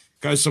 So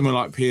go somewhere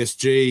like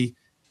PSG,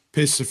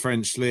 piss the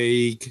French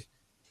League,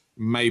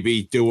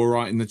 maybe do all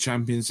right in the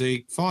Champions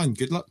League. Fine,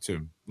 good luck to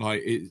him.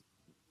 Like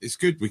it's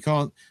good. We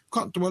can't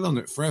dwell on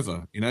it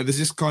forever. There's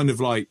this kind of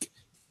like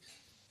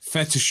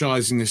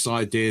fetishizing this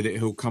idea that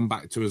he'll come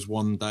back to us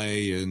one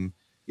day, and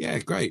yeah,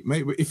 great.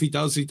 Maybe if he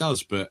does, he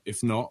does. But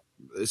if not,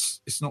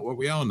 it's not what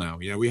we are now.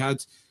 We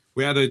had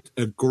a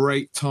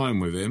great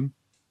time with him,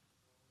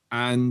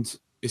 and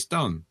it's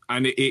done.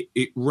 And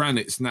it ran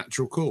its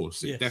natural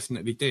course. It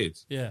definitely did.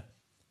 Yeah.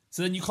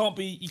 So then you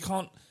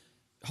can't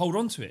hold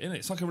on to it, innit?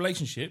 It's like a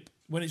relationship.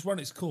 When it's run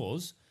its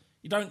course,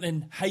 you don't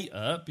then hate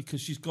her because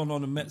she's gone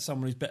on and met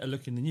someone who's better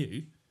looking than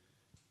you.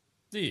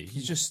 Do you?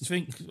 You just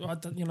think,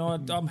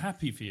 I'm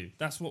happy for you.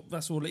 That's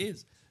all it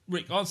is.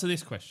 Rick, answer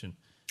this question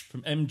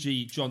from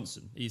MG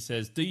Johnson. He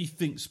says, do you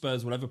think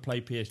Spurs will ever play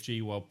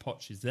PSG while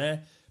Poch is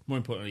there? More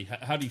importantly,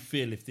 how do you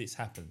feel if this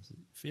happens?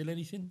 Feel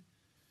anything?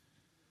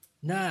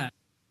 Nah,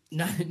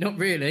 no, not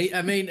really.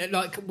 I mean,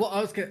 like what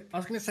I was going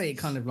to say,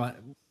 kind of like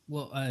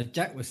what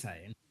Jack was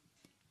saying.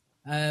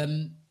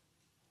 I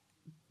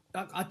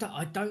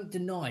don't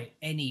deny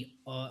any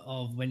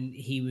of when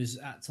he was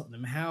at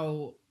Tottenham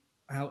how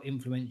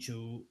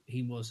influential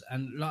he was,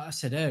 and like I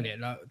said earlier,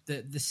 like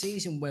the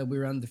season where we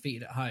were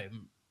undefeated at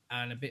home,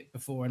 and a bit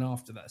before and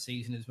after that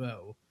season as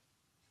well,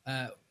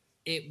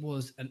 it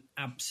was an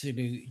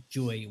absolute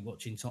joy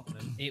watching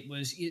Tottenham. It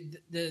was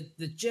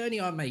the journey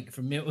I make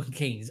from Milton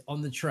Keynes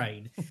on the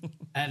train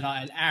at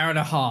like an hour and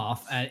a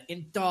half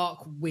in dark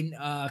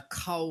winter,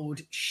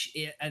 cold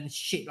and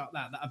shit like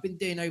that I've been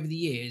doing over the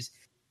years,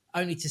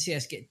 only to see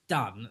us get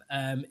done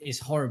is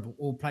horrible,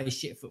 or play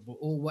shit football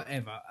or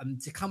whatever.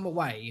 And to come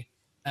away,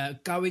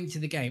 go into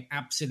the game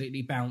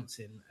absolutely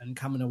bouncing and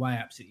coming away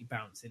absolutely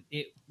bouncing,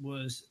 it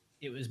was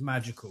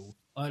magical,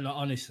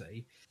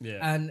 honestly. Yeah.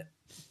 And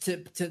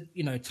to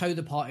toe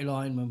the party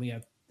line when we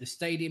have the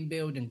stadium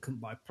build and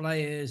couldn't buy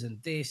players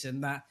and this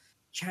and that,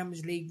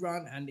 Champions League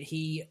run, and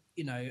he,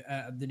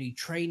 the new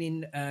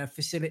training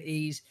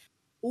facilities,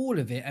 all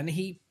of it, and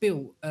he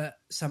built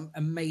some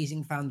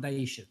amazing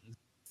foundations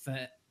for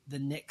the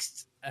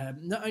next,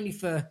 not only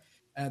for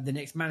the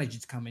next manager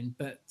to come in,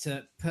 but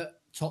to put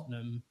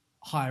Tottenham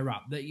higher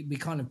up. That we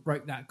kind of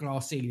broke that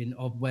glass ceiling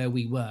of where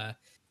we were,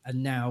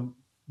 and now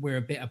we're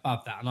a bit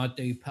above that. And I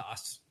do put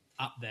us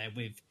up there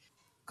with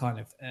kind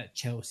of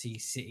Chelsea,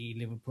 City,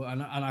 Liverpool,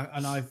 and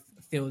I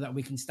feel that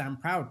we can stand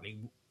proudly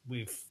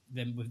with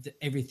them with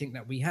everything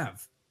that we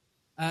have.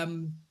 But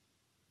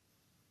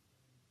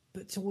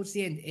towards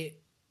the end,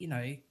 it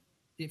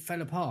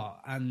fell apart,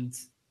 and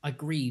I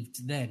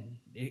grieved then,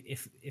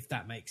 if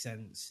that makes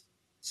sense.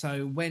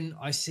 So when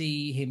I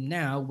see him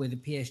now with a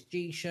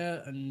PSG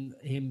shirt and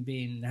him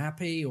being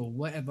happy or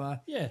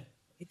whatever,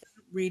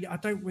 I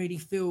don't really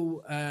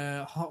feel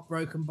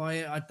heartbroken by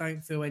it. I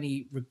don't feel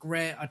any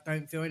regret. I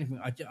don't feel anything.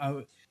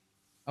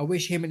 I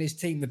wish him and his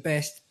team the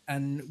best.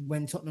 And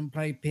when Tottenham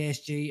play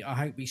PSG, I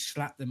hope we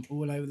slap them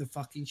all over the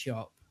fucking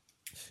shop.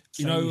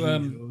 Do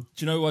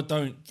you know I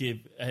don't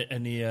give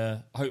any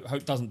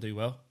hope doesn't do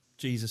well?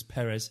 Jesus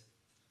Perez.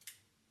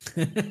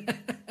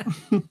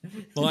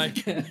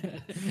 Like, do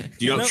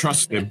you not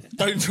trust him?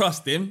 Don't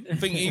trust him. I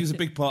think he was a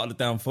big part of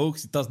the downfall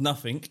because he does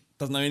nothing,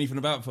 doesn't know anything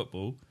about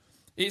football.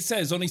 It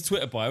says on his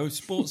Twitter bio,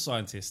 sports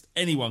scientist.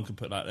 Anyone can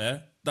put that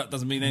there. That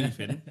doesn't mean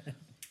anything.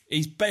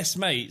 He's best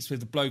mates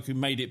with the bloke who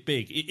made it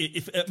big.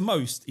 If at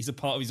most he's a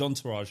part of his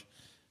entourage,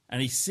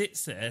 and he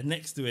sits there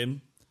next to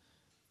him,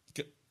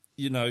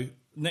 on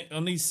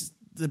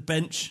the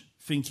bench,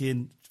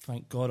 thinking,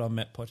 "Thank God I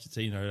met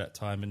Pochettino that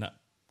time in that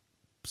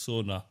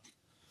sauna."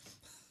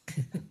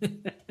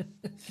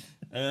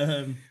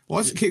 Why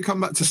does it keep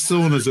coming back to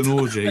saunas and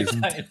orgies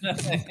and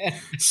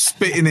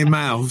spitting in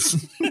mouths?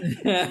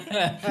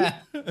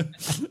 But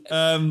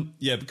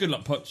good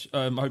luck, Poch.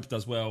 I hope he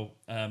does well.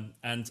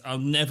 And I'll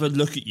never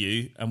look at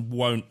you and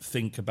won't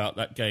think about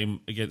that game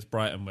against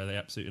Brighton where they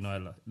absolutely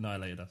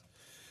annihilated us.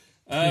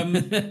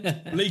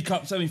 League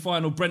Cup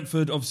semi-final,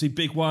 Brentford, obviously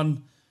big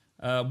one.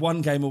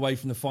 1 game away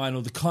from the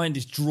final. The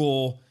kindest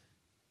draw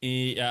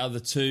out of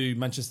the two.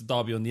 Manchester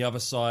Derby on the other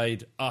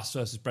side, us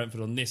versus Brentford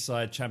on this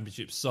side,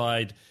 Championship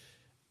side.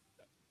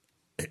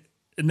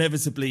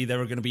 Inevitably, there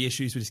are going to be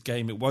issues with this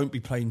game. It won't be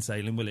plain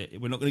sailing, will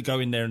it? We're not going to go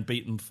in there and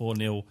beat them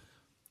 4-0.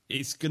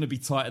 It's going to be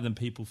tighter than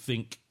people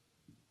think.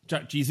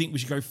 Jack, do you think we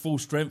should go full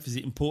strength? Is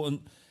it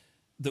important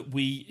that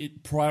we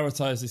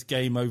prioritise this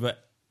game over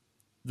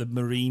the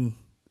Marine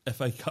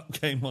FA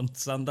Cup game on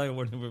Sunday or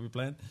whenever we're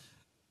playing?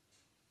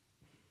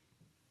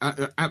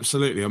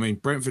 Absolutely. I mean,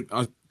 Brentford,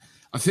 I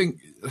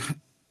think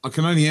I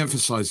can only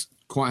emphasise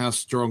quite how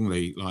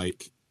strongly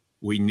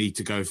we need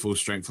to go full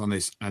strength on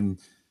this, and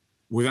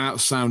without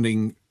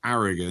sounding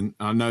arrogant,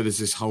 I know there's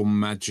this whole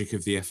magic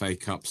of the FA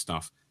Cup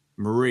stuff.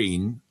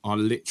 Marine are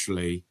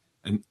literally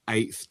an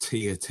 8th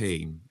tier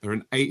team. They're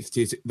an 8th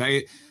tier.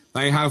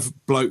 They have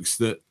blokes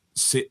that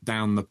sit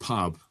down the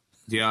pub.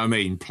 Do you know what I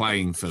mean?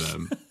 Playing for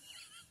them.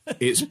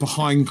 It's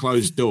behind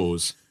closed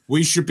doors.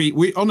 We should be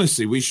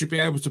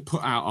able to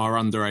put out our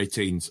under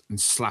 18s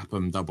and slap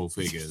them double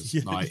figures.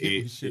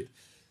 It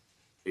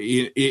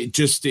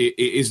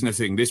isn't a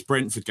thing. This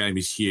Brentford game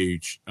is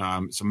huge.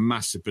 It's a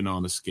massive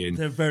banana skin.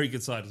 They're a very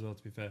good side as well,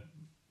 to be fair.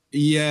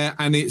 Yeah,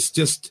 and it's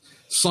just,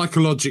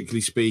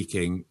 psychologically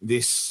speaking,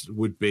 this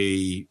would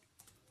be,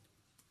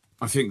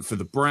 I think, for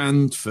the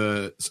brand,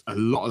 for a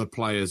lot of the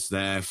players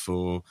there,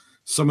 for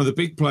some of the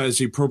big players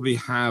who probably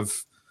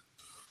have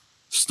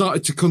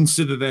started to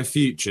consider their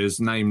futures,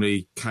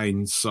 namely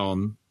Kane,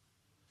 Son.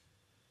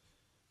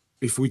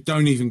 If we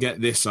don't even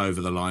get this over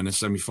the line, a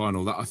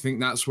semi-final, I think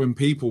that's when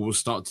people will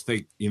start to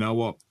think, you know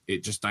what,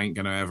 it just ain't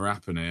going to ever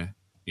happen here.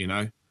 You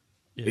know,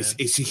 yeah.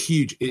 It's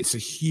a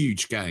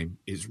huge game.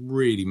 It's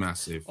really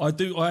massive. I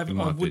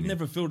would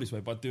never feel this way,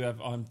 but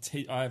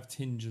I have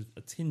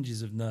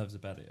tinges of nerves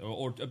about it,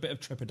 or a bit of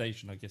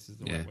trepidation, I guess is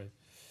the right way.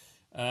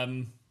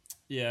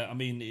 I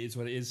mean, it is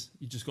what it is.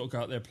 You just got to go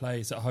out there, play.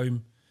 It's at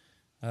home.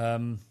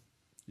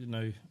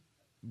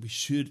 We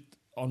should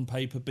on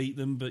paper beat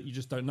them, but you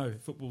just don't know.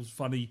 Football's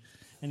funny.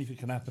 Anything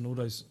can happen. All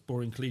those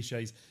boring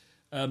cliches.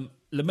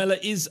 Lamela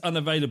is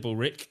unavailable,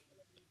 Rick.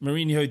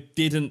 Mourinho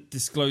didn't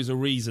disclose a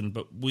reason,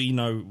 but we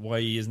know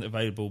why he isn't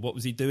available. What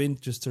was he doing?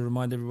 Just to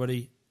remind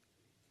everybody.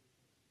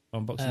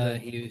 On Boxing Day?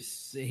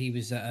 He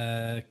was at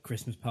a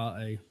Christmas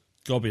party.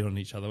 Gobbing on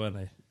each other, weren't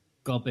they?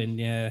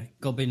 Gobbing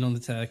on the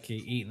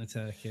turkey, eating the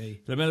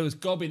turkey. Lamella was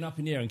gobbing up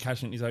in the air and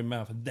catching it in his own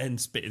mouth and then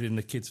spitting in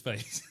the kid's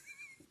face.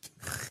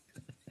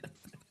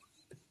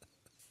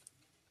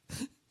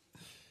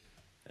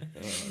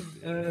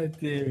 Oh,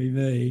 dearie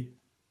me.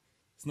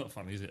 It's not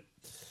funny, is it?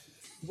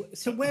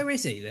 So where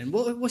is he then?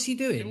 What's he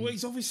doing? Well,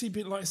 he's obviously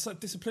been like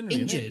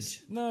disciplinary. Injured?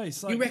 No,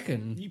 it's like You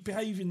reckon? You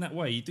behave in that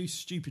way, you do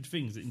stupid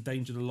things that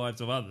endanger the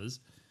lives of others.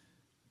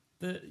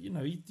 There's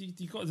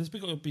got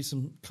to be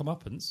some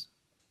comeuppance.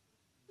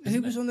 Who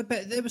was on the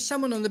bench? There was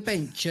someone on the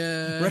bench.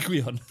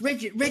 Requiem.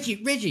 Reggie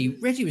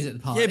was at the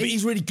party. Yeah, but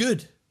he's really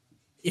good.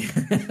 We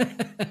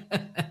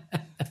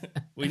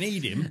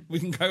need him. We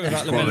can go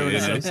without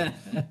Lamella.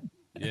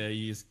 Yeah,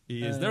 he is.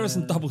 There are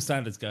some double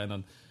standards going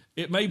on.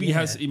 Maybe he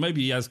has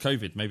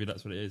COVID. Maybe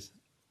that's what it is.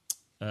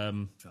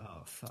 Oh,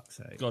 fuck's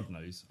sake. God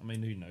knows. I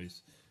mean, who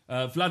knows?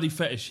 Vladdy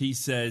Fetish, he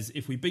says,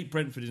 if we beat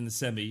Brentford in the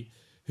semi,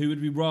 who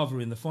would we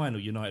rather in the final,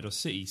 United or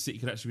City? City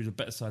could actually be the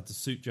better side to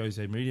suit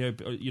Jose Mourinho,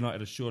 but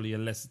United are surely a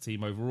lesser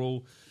team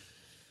overall.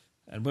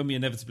 And when we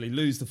inevitably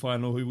lose the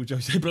final, who will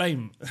Jose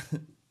blame?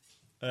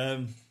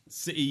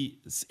 City,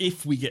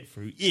 if we get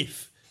through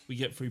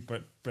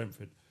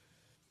Brentford,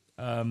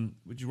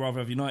 would you rather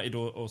have United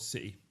or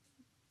City?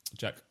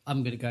 Jack?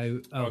 I'm going to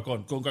go... Oh, go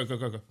on.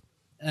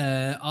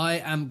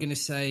 I am going to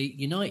say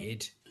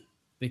United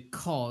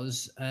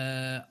because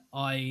they're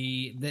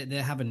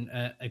having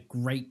a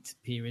great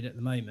period at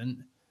the moment,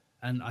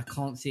 and I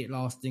can't see it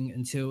lasting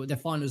until their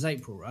finals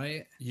April,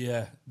 right?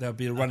 Yeah, there'll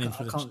be a run-in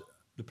for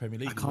the Premier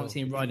League. I can't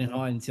see them riding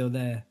high until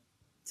then.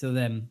 So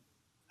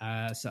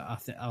I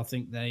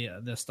think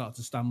they'll start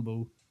to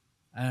stumble.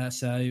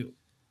 So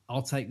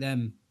I'll take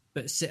them.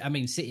 But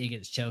City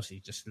against Chelsea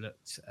just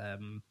looked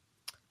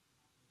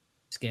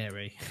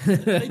scary.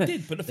 They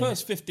did, but the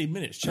first 15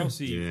 minutes,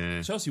 Chelsea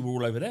were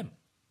all over them.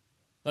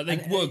 Like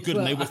they were good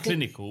and they were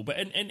clinical. But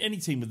any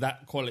team with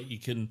that quality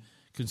can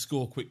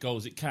score quick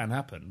goals. It can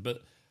happen.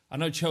 But I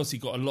know Chelsea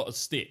got a lot of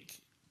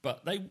stick,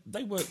 but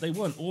they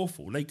weren't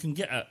awful. They can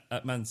get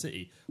at Man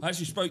City. I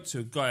actually spoke to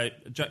a guy,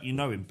 Jack, you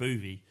know him,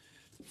 Boovy,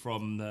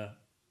 from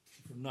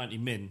 90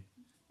 Min,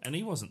 and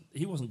he wasn't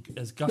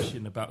as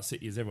gushing about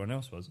City as everyone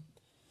else was.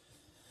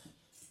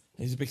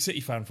 He's a big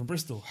City fan from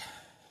Bristol.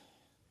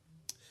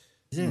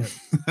 Is it?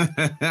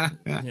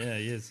 Yeah,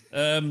 he is.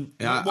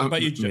 What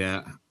about you, Jack?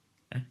 Yeah.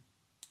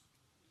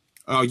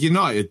 Oh,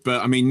 United,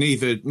 but I mean,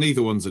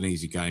 neither one's an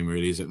easy game,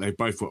 really, is it? They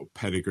both got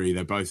pedigree.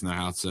 They both know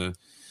how to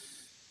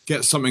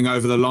get something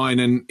over the line,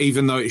 and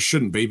even though it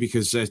shouldn't be,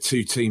 because they're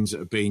two teams that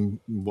have been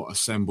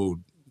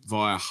assembled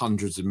via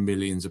hundreds of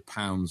millions of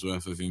pounds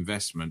worth of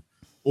investment,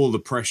 all the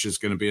pressure's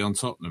going to be on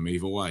Tottenham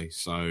either way.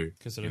 So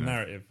because of the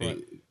narrative, right?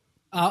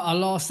 Our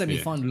last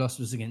semi-final loss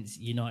was against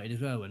United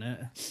as well, wasn't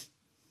it?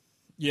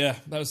 Yeah,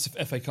 that was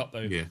FA Cup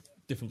though. Yeah,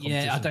 different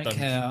competition. Yeah, I don't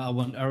care. I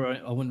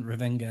want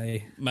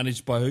Revenge.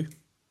 Managed by who?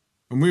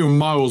 And we were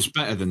miles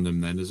better than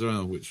them then as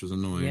well, which was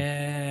annoying.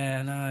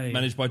 Yeah, no.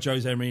 Managed by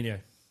Jose Mourinho.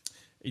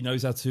 He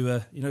knows how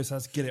to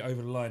get it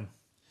over the line.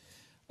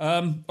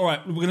 All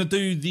right, we're going to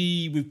do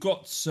we've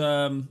got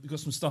some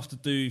stuff to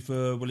do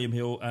for William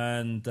Hill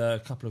and a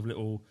couple of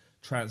little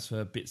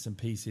transfer bits and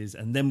pieces,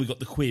 and then we've got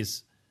the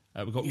quiz.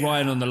 We've got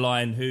Ryan on the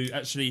line, who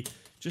actually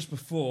just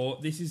before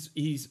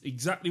he's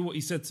exactly what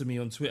he said to me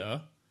on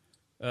Twitter.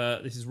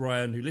 This is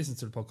Ryan, who listens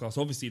to the podcast.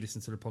 Obviously, he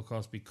listens to the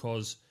podcast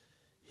because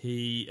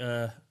he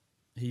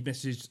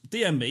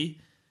DM me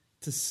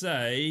to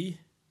say,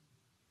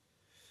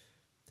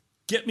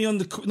 get me on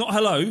the not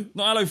hello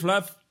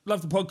Flav,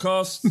 love the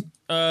podcast.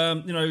 I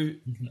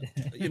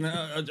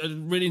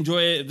really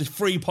enjoy it. The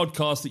free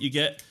podcast that you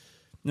get,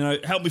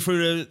 help me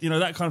through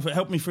that kind of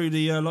help me through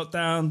the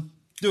lockdown.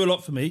 Do a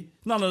lot for me.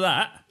 None of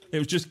that. It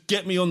was just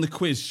get me on the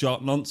quiz,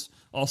 sharp nonce.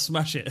 I'll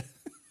smash it.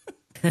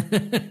 Get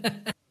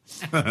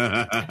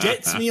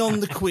me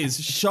on the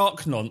quiz,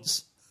 shark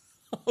nonce.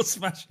 I'll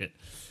smash it.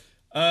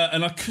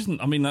 And I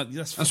couldn't. I mean,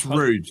 that's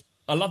rude.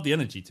 I love the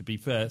energy, to be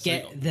fair.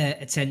 Get their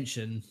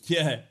attention.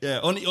 Yeah.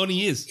 On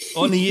he is.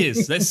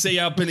 Let's see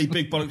how Billy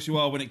Big Bollocks you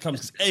are when it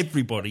comes.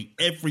 Because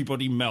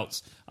everybody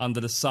melts under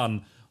the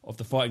sun of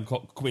the Fighting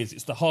Cock quiz.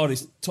 It's the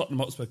hardest Tottenham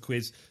Hotspur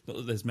quiz. Not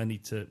that there's many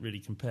to really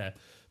compare.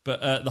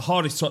 But the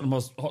hardest Tottenham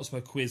Hotspur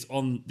quiz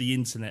on the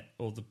internet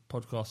or the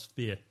podcast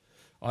sphere.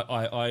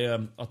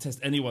 I'll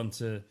test anyone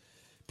to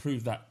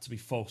prove that to be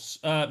false.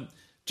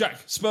 Jack,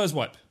 Spurs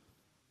wipe.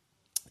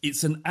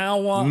 It's an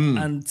hour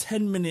and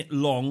 10-minute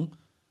long,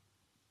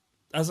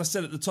 as I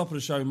said at the top of the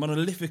show,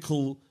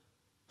 monolithical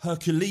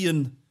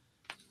Herculean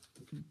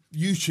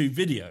YouTube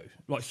video.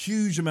 Like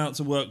huge amounts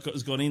of work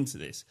has gone into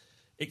this.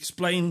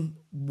 Explain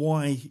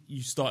why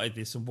you started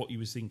this and what you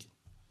were thinking.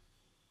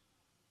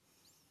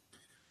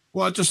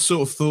 Well, I just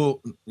sort of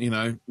thought,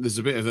 there's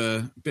a bit of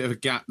a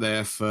gap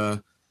there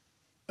for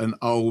an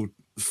old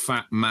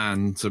fat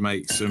man to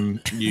make some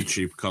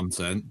YouTube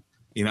content.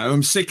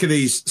 I'm sick of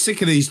these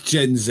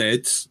Gen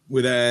Zs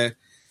with their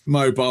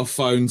mobile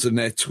phones and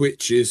their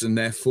Twitches and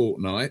their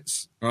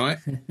Fortnites, right?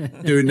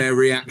 Doing their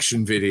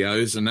reaction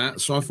videos and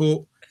that. So I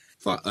thought,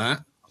 fuck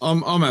that.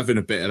 I'm having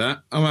a bit of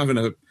that. I'm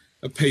having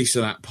a piece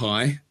of that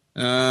pie.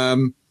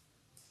 No,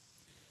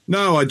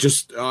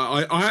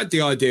 I had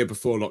the idea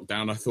before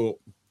lockdown. I thought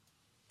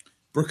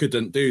Brooker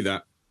doesn't do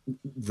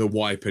the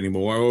wipe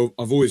anymore.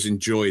 I've always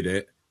enjoyed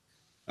it.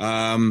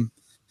 And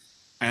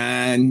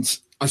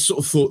I sort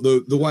of thought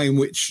the way in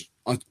which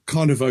I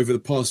kind of over the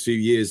past few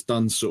years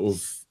done sort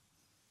of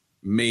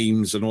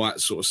memes and all that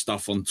sort of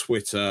stuff on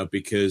Twitter,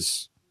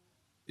 because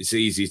it's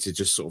easy to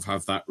just sort of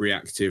have that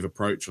reactive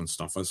approach on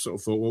stuff. I sort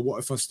of thought, well, what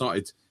if I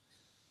started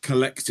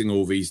collecting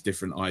all these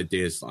different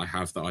ideas that I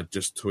have that I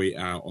just tweet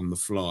out on the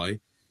fly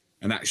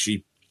and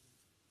actually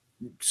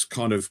just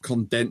kind of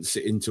condense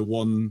it into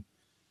one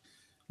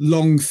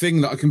long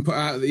thing that I can put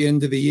out at the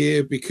end of the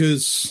year,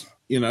 because,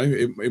 you know,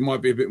 it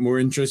might be a bit more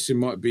interesting,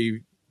 might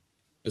be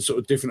a sort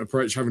of different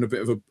approach, having a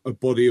bit of a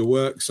body of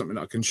work, something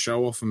that I can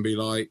show off and be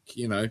like,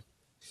 you know,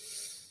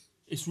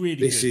 it's really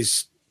this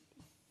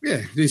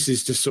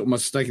is just sort of my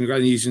stake in the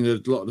ground, using a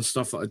lot of the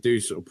stuff that I do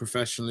sort of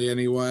professionally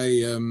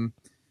anyway. And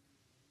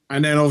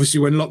then obviously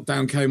when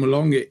lockdown came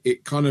along,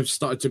 it kind of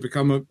started to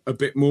become a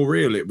bit more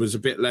real. It was a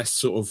bit less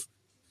sort of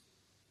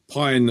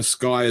pie in the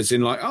sky, as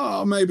in like,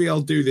 oh, maybe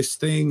I'll do this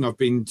thing. I've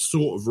been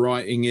sort of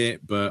writing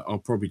it, but I'll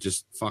probably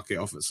just fuck it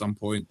off at some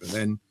point. But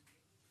then,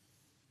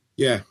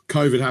 yeah,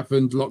 COVID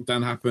happened,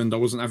 lockdown happened. I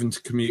wasn't having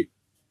to commute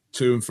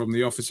to and from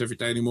the office every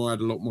day anymore. I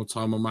had a lot more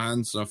time on my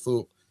hands. So I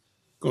thought,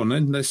 go on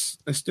then, let's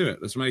do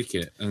it. Let's make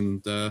it.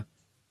 And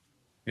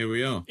here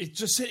we are.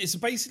 It's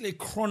basically a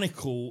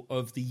chronicle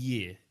of the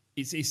year.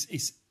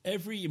 It's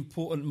every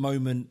important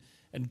moment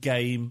and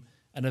game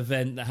and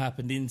event that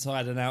happened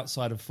inside and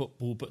outside of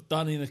football, but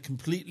done in a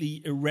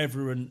completely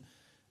irreverent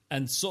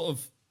and sort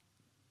of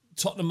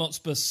Tottenham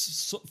Hotspur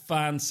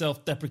fan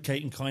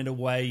self-deprecating kind of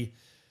way.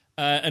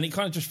 And it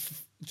kind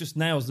of just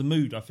nails the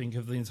mood, I think,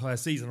 of the entire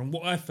season. And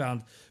what I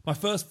found, my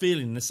first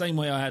feeling, the same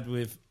way I had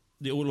with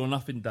the All or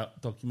Nothing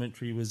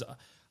documentary, was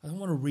I don't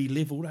want to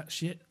relive all that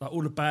shit, like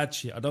all the bad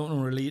shit. I don't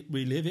want to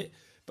relive it.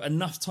 But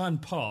enough time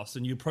passed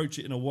and you approach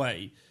it in a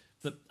way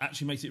that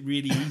actually makes it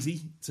really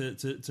easy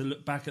to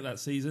look back at that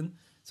season.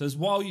 So as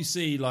while you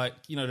see, like,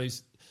 you know,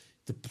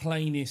 the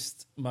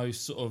plainest,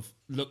 most sort of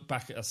look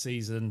back at a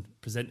season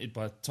presented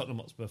by Tottenham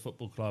Hotspur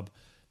Football Club,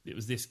 it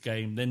was this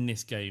game, then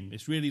this game.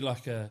 It's really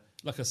like I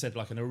said,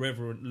 like an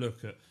irreverent look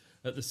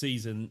at the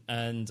season.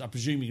 And I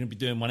presume you're going to be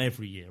doing one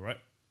every year, right?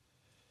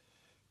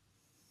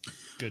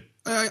 Good.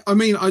 I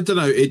mean, I don't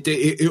know.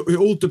 It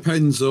all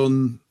depends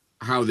on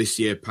how this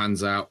year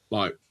pans out,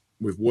 like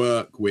with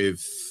work,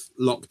 with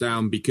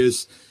lockdown,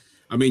 because,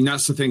 I mean,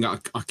 that's the thing I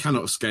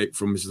cannot escape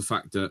from, is the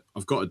fact that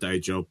I've got a day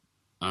job.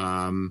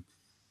 I've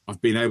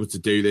been able to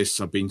do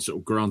this. I've been sort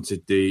of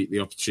granted the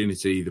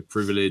opportunity, the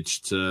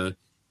privilege to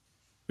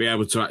be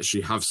able to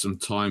actually have some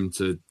time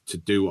to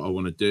do what I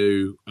want to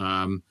do.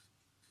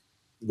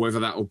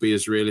 Whether that will be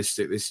as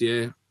realistic this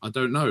year, I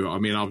don't know. I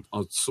mean,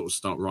 I'll sort of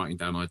start writing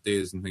down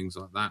ideas and things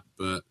like that,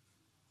 but,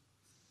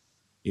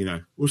 you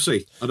know, we'll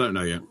see. I don't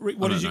know yet. Rick,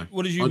 what did you?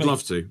 I'd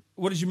love to.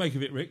 What did you make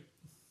of it, Rick?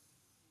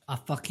 I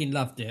fucking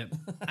loved it.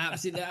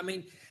 Absolutely. I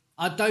mean,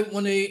 I don't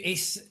want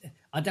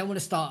to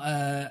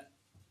start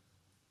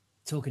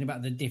talking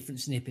about the different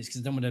snippets, because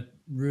I don't want to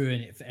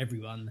ruin it for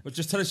everyone. But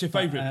just tell us your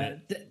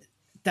favourite bit.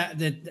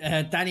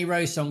 The Danny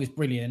Rose song is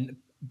brilliant,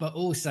 but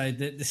also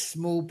the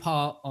small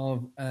part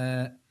of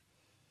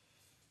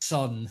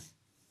Son,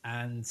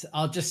 and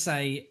I'll just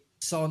say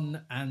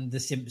Son and the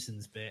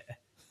Simpsons bit.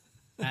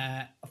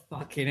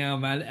 Fucking hell,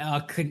 man. I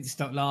couldn't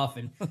stop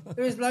laughing.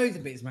 There was loads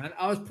of bits, man.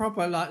 I was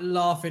proper like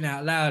laughing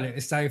out loud. It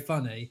was so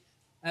funny.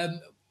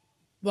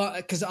 Well,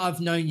 because I've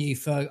known you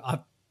for,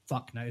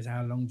 fuck knows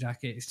how long,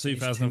 Jack. It's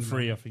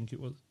 2003, I think it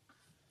was.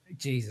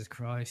 Jesus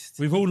Christ.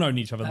 We've all known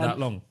each other that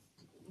long.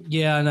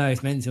 Yeah, I know.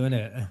 It's mental, isn't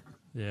it?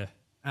 Yeah.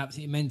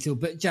 Absolutely mental.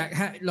 But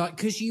Jack,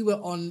 because you were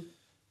on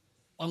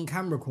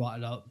camera quite a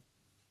lot,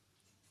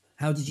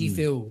 how did you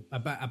feel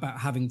about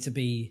having to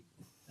be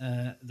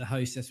the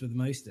hostess with the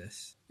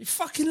mostess? He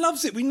fucking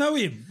loves it. We know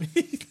him.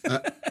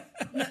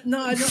 No,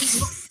 not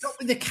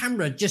with the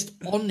camera, just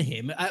on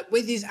him,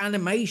 with his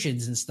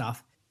animations and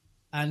stuff,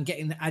 and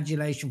getting the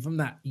adulation from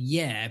that.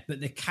 Yeah,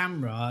 but the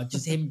camera,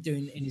 just him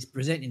doing it in his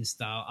presenting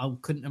style, I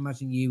couldn't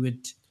imagine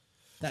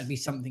that'd be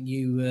something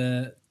you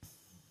were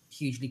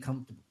hugely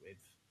comfortable with.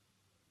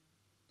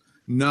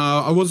 No,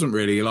 I wasn't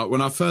really. Like,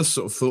 when I first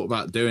sort of thought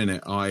about doing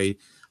it, I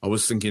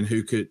was thinking,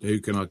 who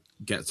can I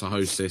get to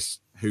host this?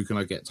 Who can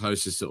I get to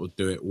host this that will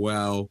do it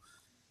well?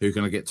 Who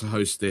can I get to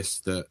host this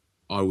that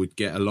I would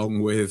get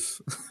along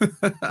with?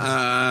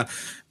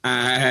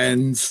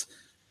 And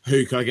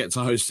who can I get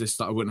to host this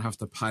that I wouldn't have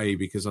to pay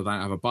because I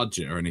don't have a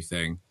budget or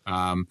anything?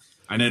 And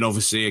then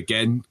obviously,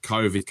 again,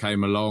 COVID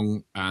came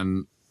along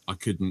and I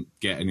couldn't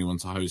get anyone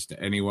to host it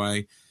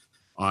anyway.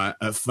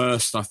 At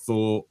first, I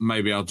thought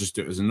maybe I'll just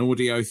do it as an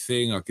audio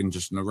thing. I can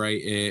just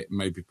narrate it,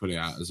 maybe put it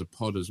out as a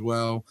pod as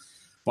well.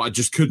 But I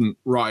just couldn't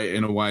write it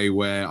in a way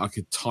where I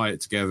could tie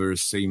it together as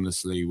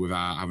seamlessly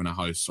without having a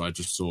host. So I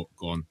just thought,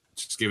 go on,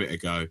 just give it a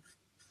go.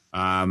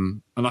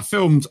 And I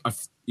filmed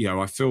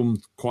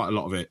quite a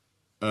lot of it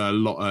a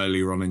lot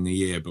earlier on in the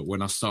year. But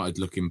when I started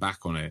looking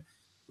back on it,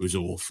 was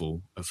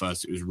awful. At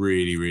first, it was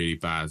really, really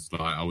bad.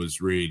 Like, I was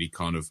really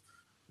kind of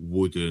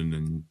wooden,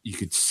 and you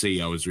could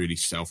see I was really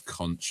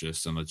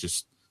self-conscious, and I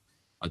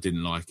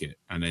didn't like it.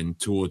 And then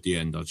toward the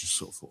end, I just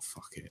sort of thought,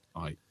 fuck it.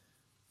 Like,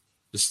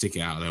 just stick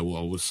it out there.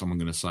 What was someone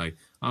going to say?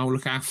 Oh,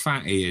 look how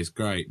fat he is.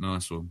 Great.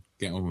 Nice one.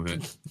 Get on with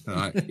it.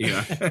 Like,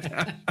 yeah.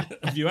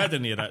 Have you had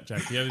any of that,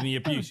 Jack? Have you had any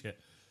abuse yet?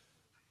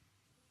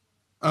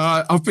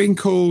 I've been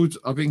called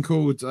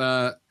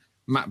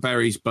Matt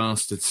Berry's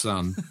bastard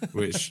son,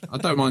 which I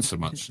don't mind so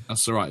much.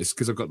 That's all right. It's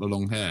because I've got the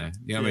long hair.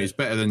 You know what I mean? It's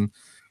better than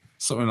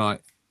something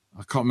like,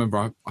 I can't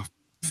remember. I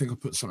think I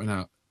put something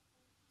out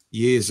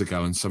years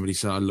ago and somebody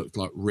said I looked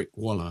like Rick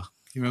Waller.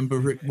 You remember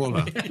Rick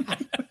Waller?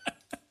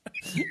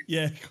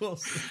 Yeah, of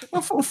course.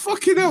 I thought,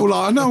 fucking hell,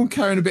 like, I know I'm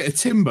carrying a bit of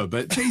timber,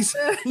 but geez,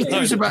 he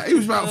was about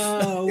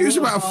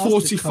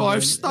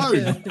 45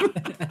 stone.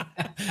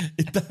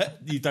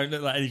 You don't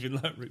look like anything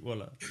like Rick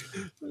Waller.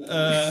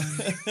 I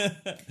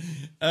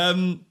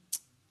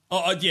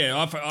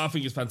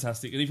think it's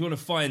fantastic. And if you want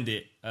to find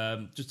it,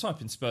 just type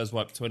in Spurs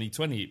Wipe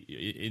 2020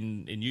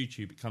 in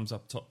YouTube. It comes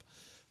up top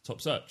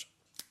search.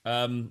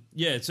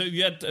 So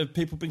you had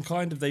people been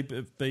kind? Have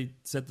they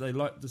said they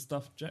liked the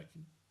stuff, Jack?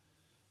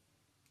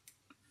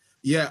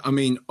 Yeah, I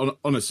mean,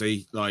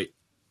 honestly, like,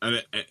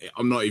 and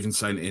I'm not even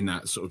saying it in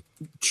that sort of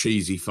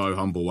cheesy, faux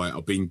humble way.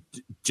 I've been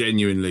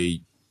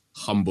genuinely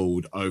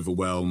humbled,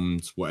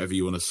 overwhelmed, whatever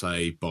you want to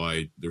say,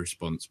 by the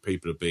response.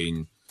 People have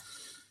been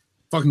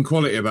fucking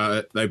quality about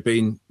it. They've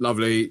been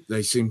lovely.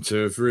 They seem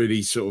to have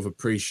really sort of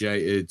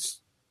appreciated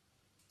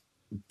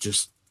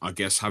just, I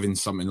guess, having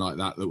something like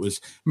that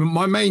was... I mean,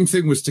 my main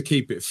thing was to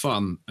keep it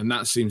fun, and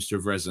that seems to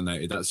have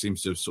resonated. That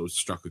seems to have sort of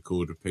struck a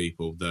chord with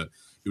people, that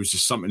it was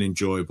just something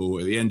enjoyable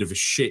at the end of a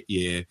shit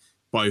year,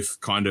 both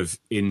kind of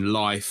in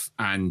life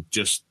and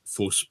just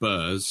for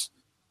Spurs.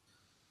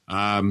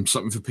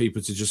 Something for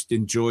people to just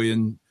enjoy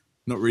and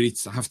not really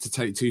have to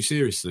take too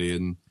seriously.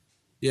 And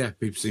yeah,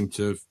 people seem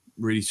to have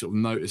really sort of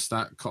noticed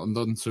that, cottoned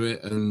onto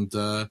it, and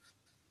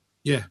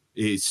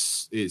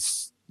it's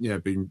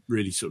been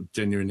really sort of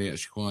genuinely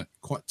actually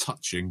quite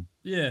touching.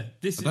 Yeah,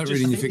 I don't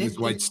really think there's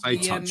a way to say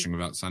touching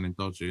without sounding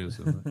dodgy, is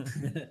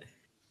it?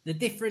 The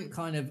different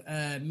kind of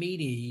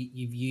media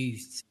you've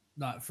used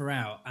like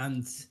throughout,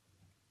 and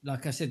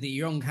like I said, that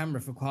you're on camera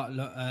for quite a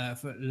lot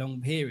for long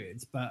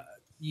periods, but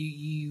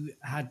you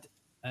had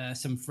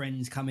some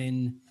friends come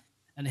in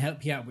and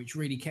help you out, which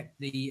really kept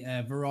the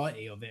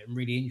variety of it and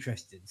really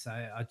interesting. So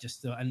I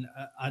just thought, and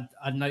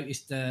I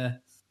noticed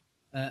a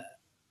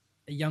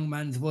young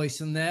man's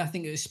voice on there. I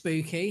think it was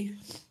Spooky.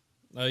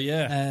 Oh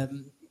yeah,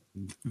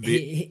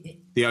 the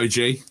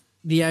OG.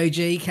 The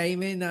OG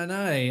came in. I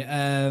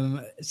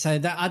know. So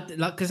that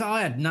because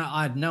I had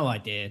no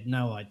idea, and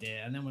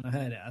then when I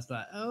heard it, I was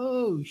like,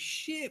 "Oh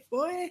shit,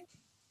 boy!"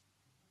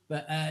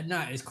 But no,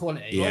 it was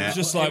quality. Yeah, I was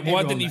just like,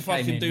 why didn't he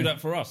fucking do that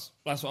for us?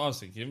 That's what I was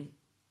thinking.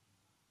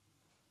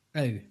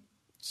 Oh,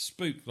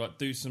 Spook, like,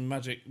 do some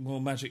more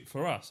magic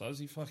for us. How's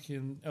he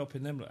fucking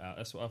helping them out?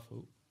 That's what I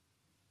thought.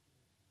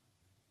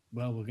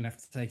 Well, we're gonna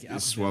have to take it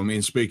up. Well, me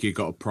and Spooky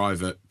got a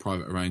private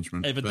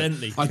arrangement.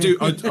 Evidently, I do.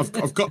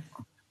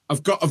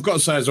 I've got to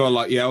say as well,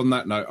 like, yeah, on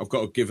that note, I've got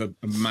to give a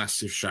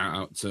massive shout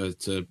out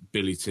to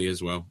Billy T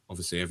as well.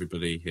 Obviously,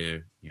 everybody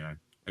here,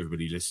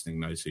 everybody listening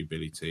knows who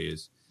Billy T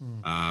is.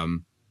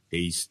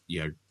 He's,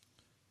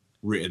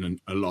 written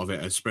a lot of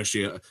it,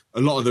 especially a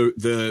lot of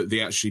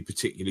the actually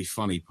particularly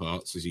funny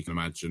parts, as you can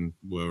imagine,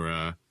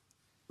 were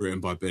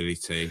written by Billy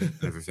T and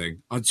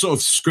everything. I'd sort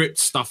of script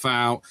stuff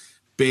out,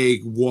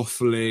 big,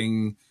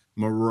 waffling,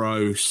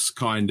 morose,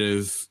 kind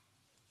of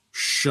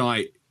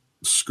shite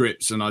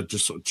scripts, and I'd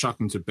just sort of chuck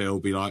them to Bill,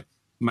 be like,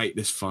 make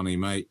this funny,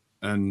 mate.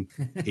 And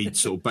he'd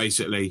sort of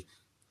basically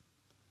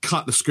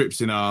cut the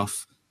scripts in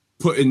half,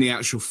 put in the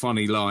actual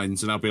funny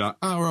lines, and I'll be like,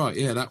 oh, right,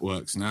 yeah, that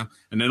works now.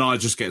 And then I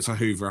just get to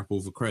hoover up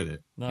all the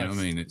credit. Nice. You know what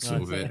I mean? It's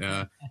sort of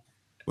it.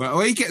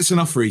 Well, he gets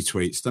enough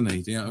retweets, doesn't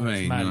he? Do you know what I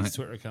mean? Man, like,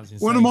 Twitter account's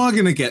when am I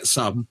going to get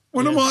some?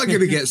 When am I going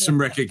to get some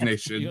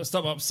recognition? You got to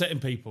stop upsetting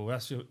people.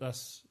 Let's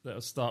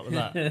start with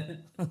that.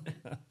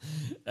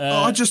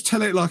 I just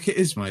tell it like it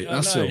is, mate.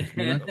 That's all. You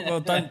know? Well,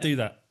 don't do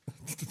that.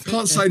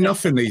 Can't say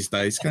nothing these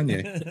days, can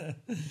you?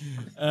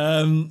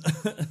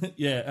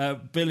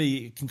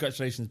 Billy,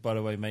 congratulations, by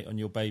the way, mate, on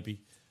your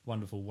baby.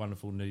 Wonderful,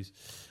 wonderful news.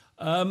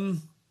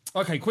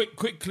 Okay,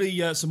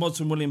 quickly, some odds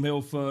from William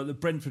Hill for the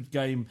Brentford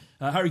game.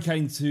 Harry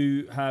Kane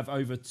to have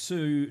over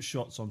 2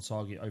 shots on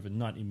target over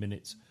 90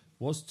 minutes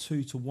was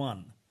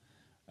 2-1.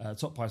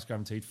 Top price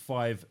guaranteed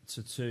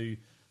 5-2.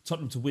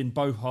 Tottenham to win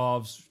both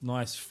halves,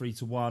 nice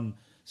 3-1.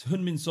 So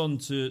Heung-min Son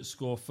to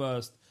score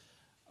first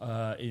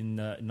in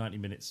 90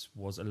 minutes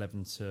was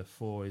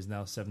 11-4. Is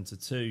now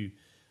 7-2.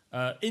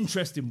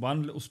 Interesting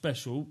one, little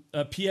special.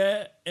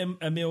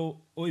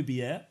 Pierre-Emile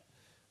Højbjerg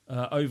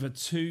over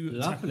 2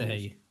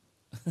 lovely.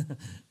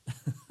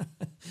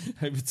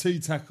 Over 2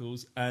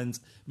 tackles, and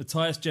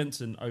Matthias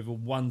Jensen over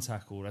 1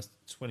 tackle. That's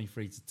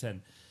 23-10.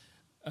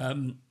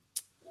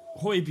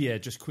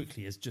 Højbjerg, just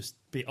quickly, has just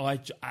been. I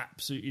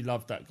absolutely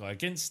love that guy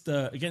against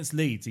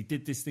Leeds. He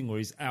did this thing where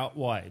he's out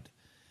wide,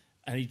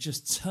 and he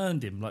just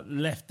turned him like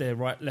left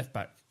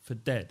back for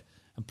dead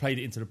and played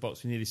it into the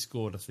box. We nearly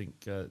scored. I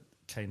think Kane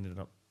ended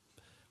up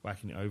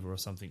whacking it over or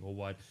something or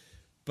wide.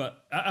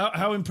 But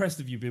how impressed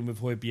have you been with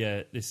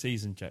Højbjerg this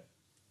season, Jack?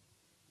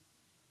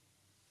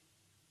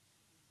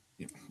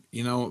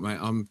 You know what, mate?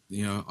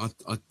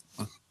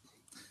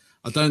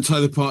 I don't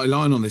toe the party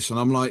line on this, and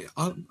I'm like,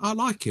 I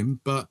like him,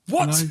 but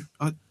what?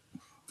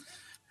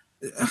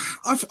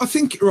 I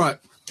think right.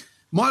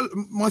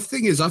 My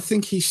thing is, I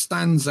think he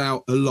stands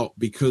out a lot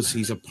because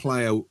he's a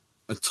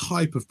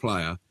type of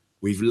player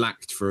we've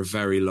lacked for a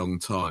very long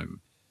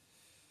time.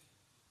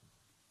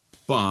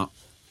 But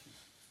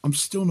I'm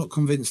still not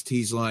convinced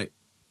he's like,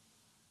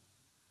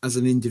 as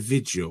an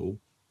individual,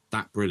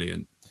 that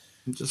brilliant.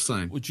 I'm just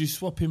saying. Would you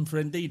swap him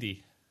for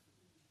Ndidi?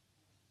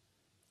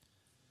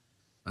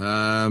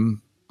 I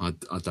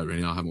don't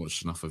really know. I haven't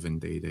watched enough of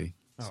Ndidi.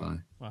 Oh, so.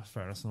 well,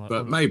 fair enough.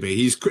 But maybe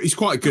he's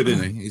quite good,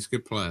 isn't he? He's a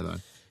good player, though.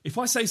 If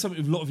I say something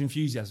with a lot of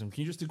enthusiasm,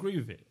 can you just agree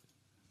with it?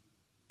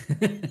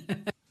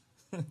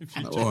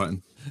 All right.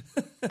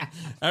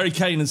 Harry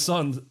Kane and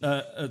Son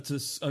to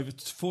over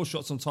 4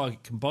 shots on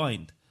target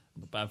combined,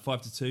 about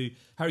 5-2.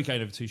 Harry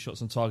Kane over 2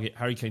 shots on target.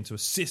 Harry Kane to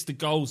assist the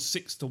goal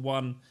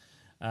 6-1,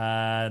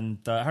 and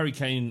Harry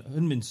Kane,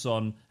 Heung-min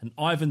Son, and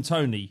Ivan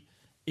Toney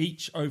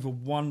each over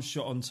 1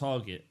 shot on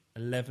target,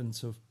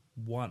 11-1.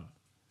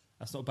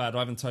 That's not bad.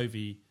 Ivan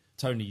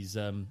Toney's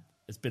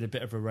has been a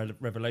bit of a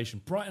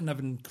revelation. Brighton have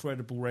an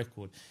incredible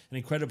record, an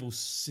incredible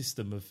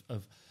system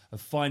of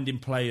finding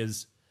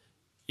players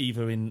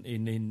either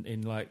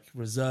in like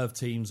reserve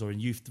teams or in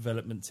youth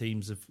development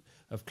teams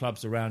of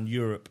clubs around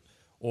Europe,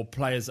 or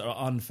players that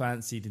are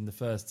unfancied in the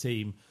first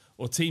team,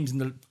 or teams in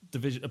the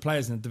division,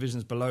 players in the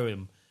divisions below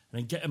him, and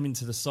then get them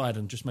into the side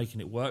and just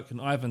making it work. And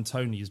Ivan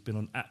Toney has been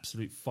on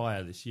absolute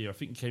fire this year. I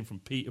think he came from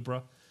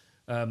Peterborough.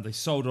 They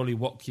sold Ollie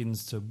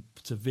Watkins to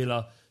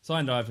Villa,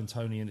 signed Ivan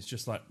Toney, and it's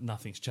just like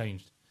nothing's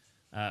changed.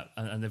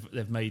 And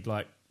they've made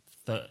like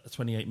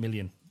 28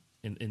 million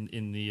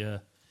in the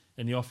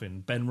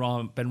offing. Ben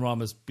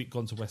Rama's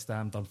gone to West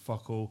Ham, done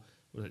fuck all.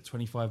 Was it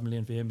 25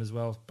 million for him as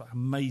well? But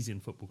amazing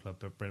football club,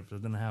 Brentford.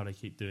 I don't know how they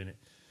keep doing it.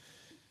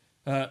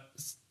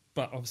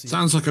 But obviously,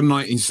 sounds like a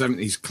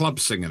 1970s club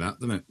singer, that,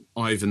 doesn't it?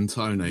 Ivan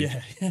Toney.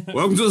 Yeah.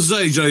 Welcome to the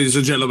stage, ladies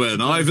and gentlemen.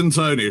 Ivan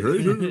Toney.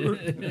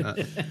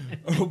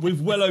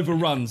 We've well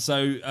overrun,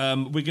 so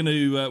we're going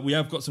to. We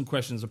have got some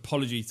questions.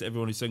 Apologies to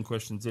everyone who sent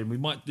questions in. We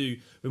might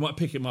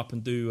pick him up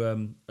and do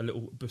a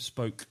little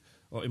bespoke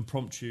or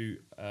impromptu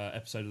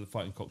episode of the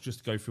Fighting Cock just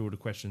to go through all the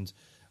questions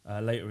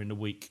later in the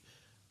week,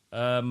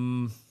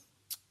 following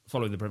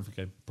the Brentford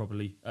game,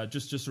 probably.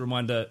 Just a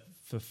reminder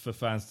for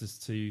fans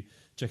just to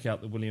check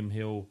out the William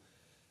Hill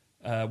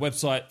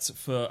website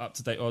for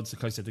up-to-date odds. The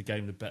closer the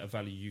game, the better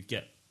value you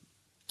get.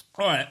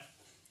 All right,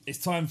 it's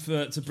time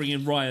to bring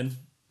in Ryan,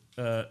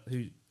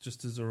 who,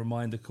 just as a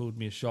reminder, called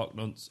me a shark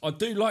nonce. I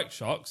do like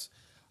sharks.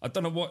 I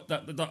don't know what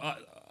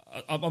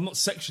I'm not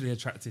sexually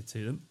attracted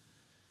to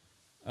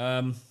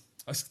them.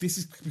 This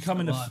is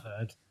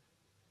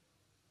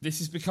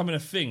becoming a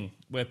thing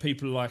where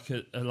people are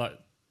like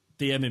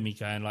DMing me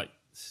going like,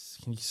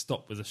 "Can you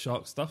stop with the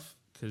shark stuff?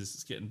 Because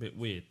it's getting a bit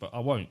weird." But I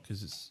won't,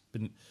 because it's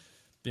been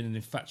an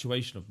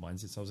infatuation of mine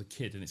since I was a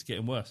kid, and it's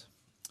getting worse.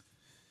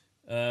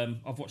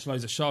 I've watched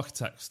loads of Shark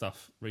Attack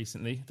stuff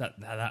recently.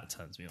 That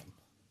turns me on.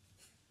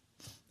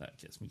 That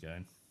gets me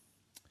going.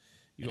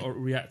 You got to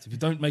react. If you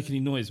don't make any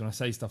noise when I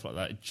say stuff like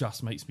that, it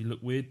just makes me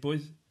look weird,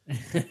 boys.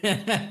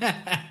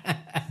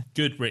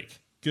 Good, Rick.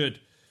 Good.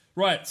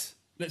 Right,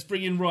 let's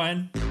bring in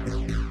Ryan.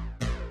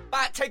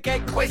 About to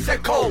get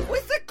quizzical.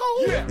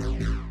 Quizzical? Yeah.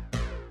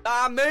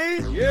 I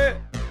mean? Yeah.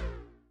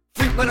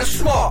 Think man are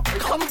smart,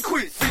 come and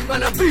quiz. Think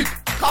man are big,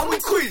 come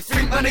and quiz.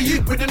 Think man are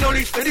you with the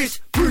knowledge for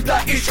this. Prove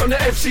that ish on the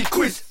FC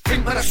quiz.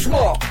 Think man are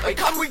smart, hey,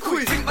 come we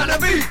quiz. Think man are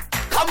big,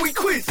 come we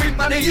quiz. Think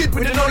man are you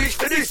with the knowledge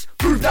for this.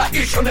 Prove that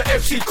ish on the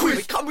FC quiz.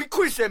 Hey, come we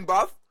quiz then,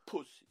 bruv.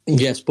 Pussy.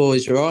 Yes,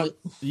 boys, you're right.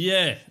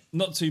 Yeah,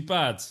 not too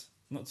bad.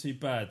 Not too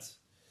bad.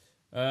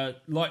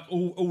 Like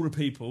all the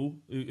people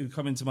who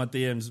come into my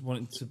DMs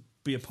wanting to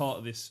be a part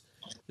of this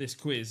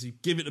quiz, you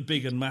give it a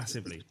big and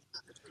massively.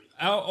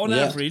 On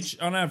average,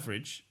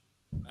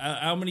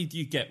 how many do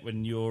you get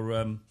when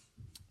you're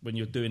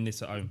doing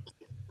this at home?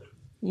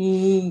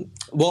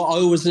 Well, I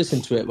always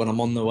listen to it when I'm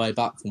on the way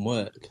back from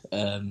work.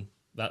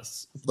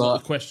 That's not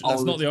the question.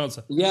 That's not the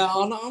answer. Yeah,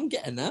 I'm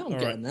getting there. I'm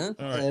getting there.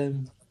 All right.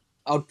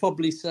 I'd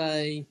probably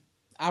say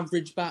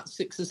average about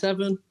 6 or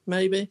 7,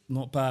 maybe.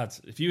 Not bad.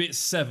 If you hit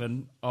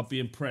 7, I'll be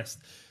impressed.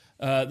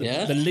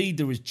 The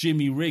leader is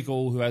Jimmy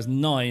Riggle, who has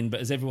 9,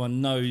 but as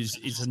everyone knows,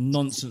 it's a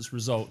nonsense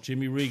result.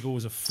 Jimmy Riggle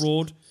is a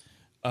fraud.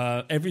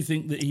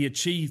 Everything that he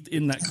achieved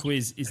in that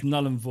quiz is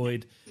null and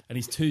void, and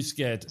he's too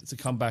scared to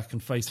come back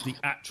and face the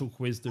actual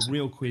quiz, the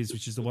real quiz,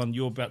 which is the one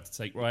you're about to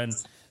take, Ryan.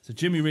 So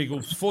Jimmy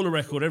Riggle, full of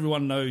record,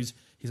 everyone knows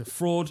he's a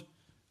fraud,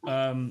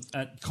 and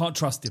can't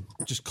trust him.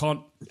 Just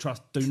can't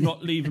trust. Do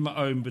not leave him at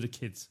home with the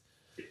kids.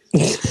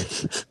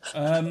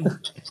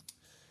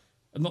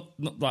 Not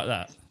like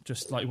that.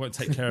 Just like you won't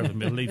take care of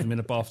them, you'll leave them in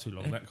a bath too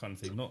long, that kind of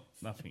thing.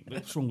 Nothing.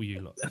 What's wrong with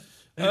you lot?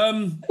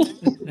 I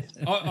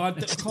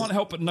can't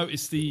help but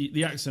notice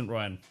the accent,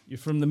 Ryan. You're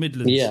from the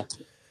Midlands. Yeah.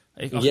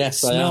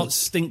 Yes, I am.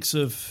 Stinks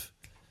of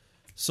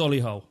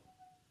Solihull.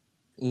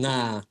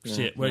 Nah.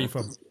 Shit, where are you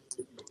from?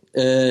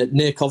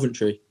 Near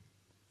Coventry.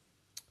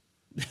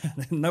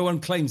 No one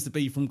claims to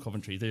be from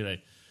Coventry, do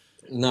they?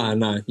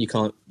 No, you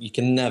can't. You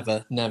can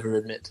never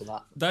admit to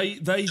that.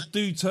 They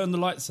do turn the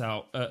lights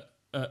out at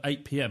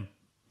 8 p.m.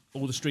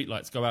 All the street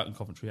lights go out in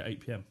Coventry at 8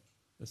 p.m.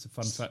 That's a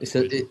fun fact.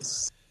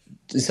 It's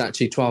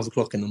actually 12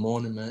 o'clock in the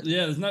morning, mate.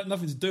 Yeah, there's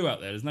nothing to do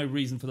out there. There's no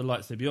reason for the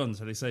lights to be on,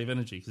 so they save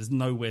energy because there's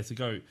nowhere to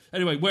go.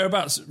 Anyway,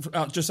 whereabouts?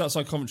 Just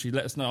outside Coventry.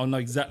 Let us know. I'll know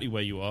exactly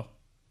where you are.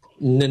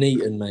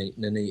 Nuneaton, mate.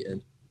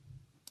 Nuneaton.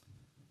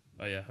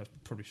 Oh yeah, I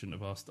probably shouldn't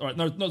have asked. All right,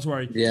 no, not to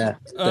worry. Yeah,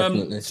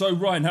 definitely. So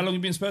Ryan, how long have you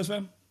been a Spurs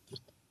fan?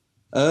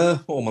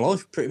 All my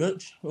life, pretty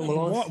much. All my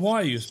life.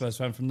 Why are you a Spurs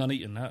fan from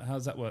Nuneaton?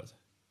 How's that worked?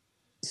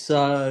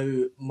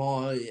 So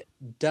my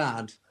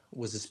dad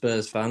was a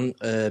Spurs fan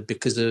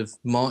because of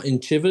Martin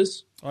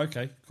Chivers.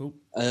 Okay, cool.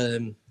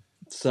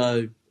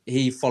 So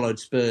he followed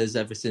Spurs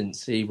ever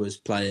since he was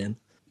playing.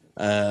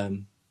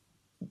 When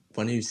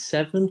he was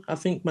 7, I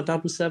think my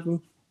dad was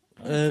 7.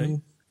 Okay.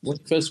 When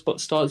he first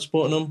started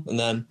supporting them, and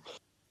then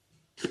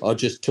I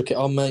just took it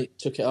on, mate.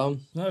 Took it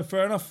on. No,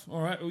 fair enough.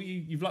 All right, well,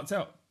 you've lucked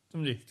out,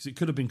 haven't you? Because it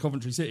could have been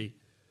Coventry City.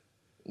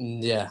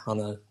 Yeah, I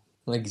know.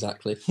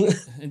 Exactly.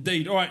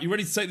 Indeed. All right, you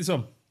ready to take this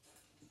on?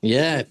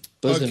 Yeah,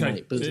 buzzing, okay,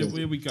 mate. Buzzing.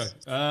 Here we go.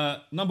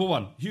 Number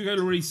 1, Hugo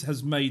Lloris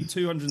has made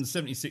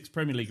 276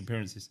 Premier League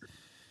appearances.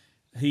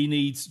 He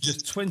needs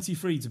just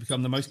 23 to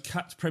become the most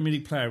capped Premier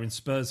League player in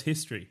Spurs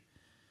history.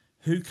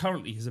 Who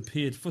currently has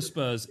appeared for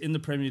Spurs in the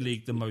Premier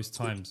League the most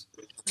times?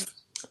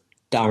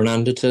 Darren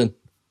Anderton.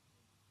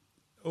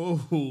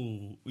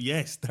 Oh,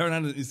 yes. Darren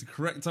Anderton is the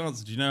correct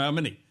answer. Do you know how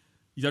many?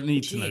 You don't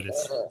need to know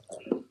this.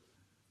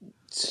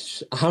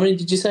 How many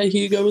did you say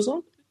Hugo was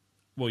on?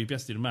 Well, you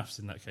best do the maths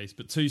in that case,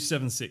 but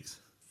 276.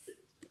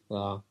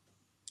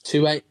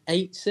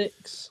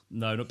 2886?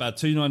 No, not bad.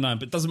 299,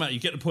 but it doesn't matter. You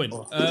get the point.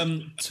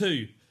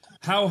 2.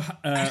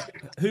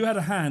 Who had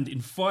a hand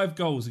in 5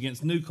 goals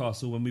against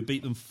Newcastle when we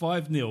beat them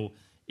 5-0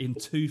 in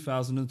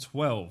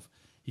 2012?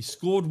 He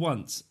scored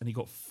once and he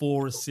got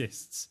 4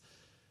 assists.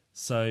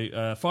 So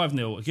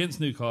 5-0 against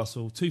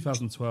Newcastle,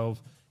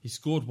 2012. He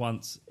scored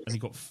once and he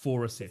got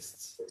 4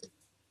 assists.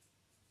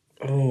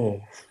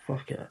 Oh,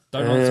 fuck it.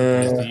 Don't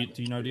answer, please.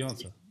 Do you know the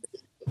answer?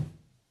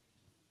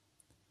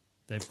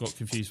 They've got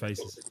confused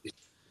faces.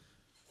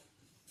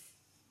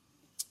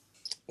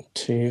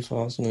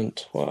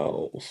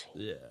 2012.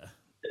 Yeah.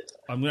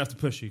 I'm going to have to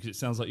push you because it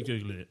sounds like you're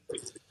Googling it.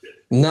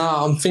 No,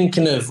 I'm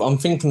thinking of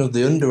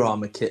the Under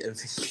Armour kit and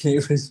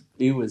thinking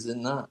he was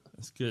in that.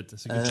 That's good.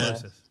 That's a good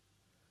process.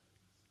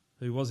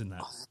 Who was in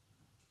that?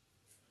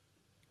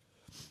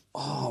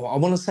 Oh, I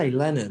want to say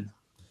Lennon.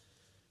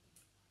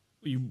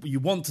 You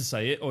want to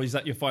say it, or is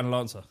that your final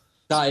answer?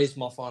 That is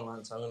my final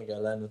answer. I'm going to go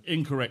Lennon.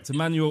 Incorrect.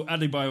 Emmanuel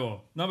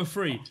Adebayor. Number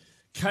 3.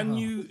 Can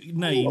you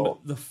name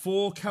the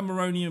 4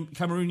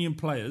 Cameroonian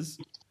players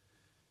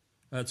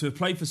to have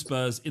played for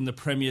Spurs in the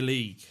Premier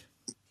League?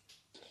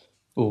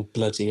 Oh,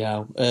 bloody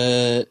hell.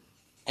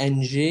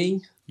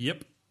 NG.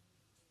 Yep.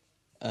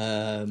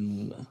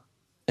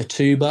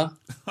 Atuba.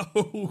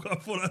 Oh, I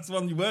thought that's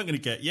one you weren't going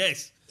to get.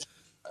 Yes.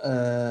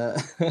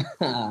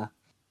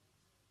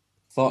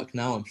 Fuck,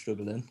 now I'm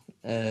struggling.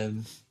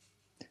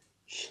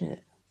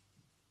 Shit.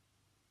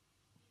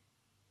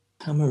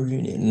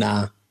 Cameroonian.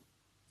 Nah.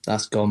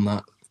 That's gone,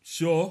 that.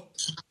 Sure.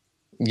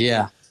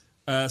 Yeah.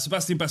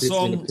 Sebastian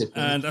Basson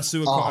and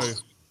Asua Koto.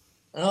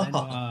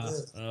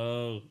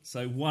 Oh.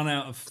 So 1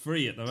 out of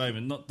 3 at the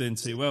moment. Not doing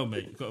too well,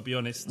 mate. You've got to be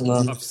honest. No.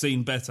 I've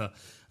seen better.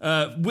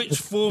 Which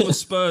former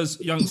Spurs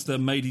youngster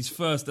made his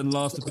first and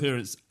last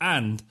appearance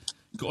and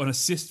got an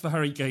assist for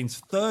Harry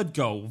Kane's 3rd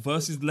goal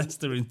versus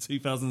Leicester in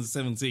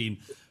 2017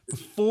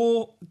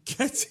 before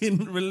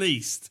getting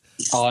released?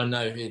 Oh, I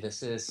know who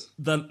this is.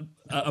 Then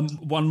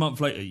 1 month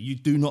later, you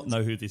do not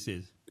know who this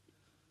is.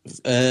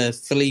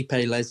 Felipe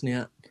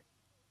Lesniak.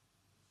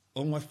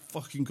 Oh my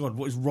fucking God,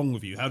 what is wrong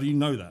with you? How do you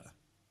know that?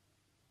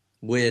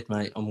 Weird,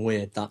 mate. I'm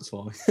weird, that's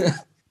why.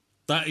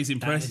 That is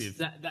impressive.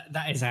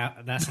 That's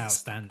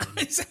outstanding.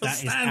 That is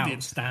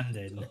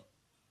outstanding.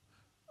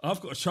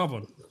 I've got a chub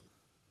on.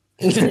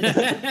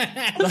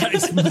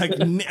 That's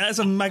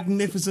a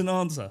magnificent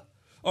answer.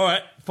 All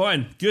right,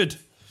 fine, good.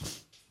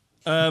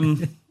 Wow.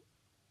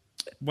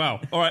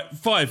 All right,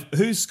 5.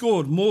 Who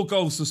scored more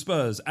goals for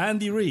Spurs,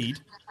 Andy Reid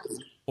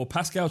or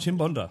Pascal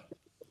Chimbonda?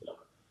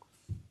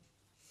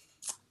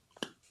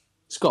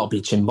 It's got to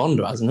be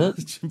Chimbonda, hasn't it?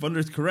 Chimbonda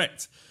is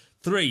correct.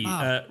 3.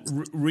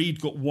 Reid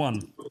got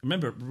 1.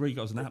 Remember, Reid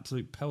got an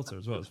absolute pelter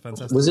as well. It was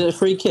fantastic. Was it a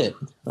free kick?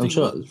 I'm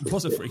sure it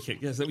was a free kick.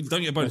 Yes, don't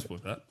get a bonus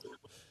point for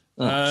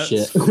that.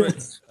 Shit.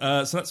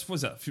 So that's,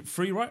 what's that?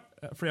 3, right?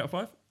 3 out of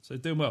 5. So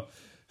doing well.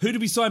 Who did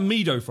we sign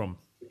Mido from?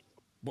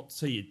 What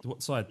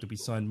side did we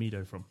sign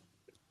Mido from?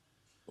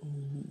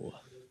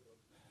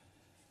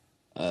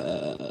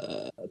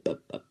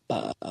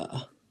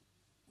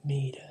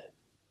 Mido.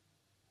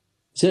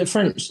 Is it a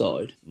French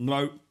side?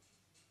 No.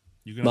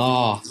 You're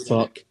gonna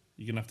fuck.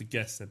 You're going to have to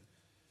guess then.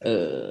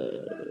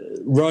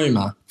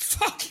 Roma.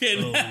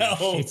 Fucking hell.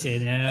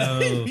 Shitting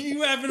hell.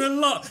 You having a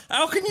lot.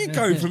 How can you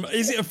go from,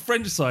 is it a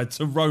French side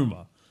to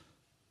Roma?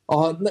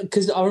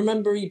 Because I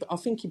remember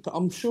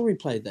I'm sure he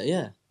played there,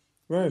 yeah.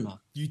 Roma.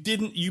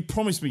 You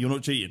promised me you're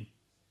not cheating.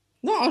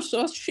 No, I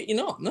shit you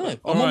not. No,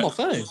 I'm on my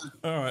phone.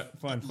 All right,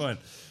 fine.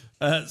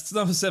 It's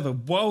number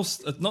 7.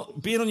 Whilst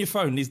not being on your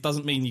phone, this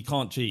doesn't mean you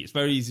can't cheat. It's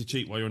very easy to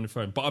cheat while you're on your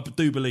phone, but I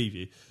do believe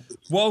you.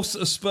 Whilst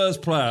a Spurs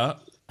player,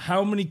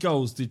 how many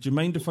goals did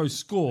Jermaine Defoe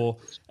score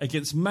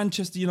against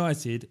Manchester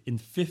United in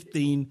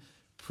 15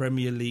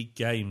 Premier League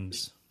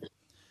games?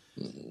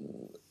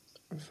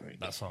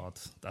 That's hard.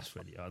 That's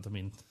really hard. I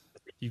mean,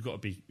 you've got to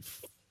be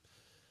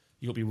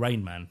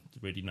Rain Man to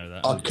really know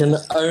that. I can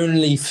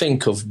only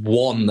think of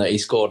one that he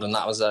scored, and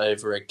that was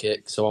over a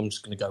kick. So I'm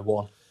just going to go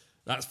 1.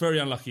 That's very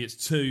unlucky. It's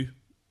 2.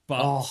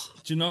 But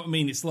do you know what I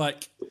mean? It's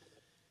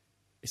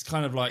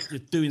kind of like you're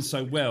doing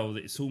so well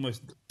that it's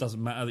almost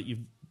doesn't matter that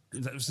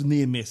that was a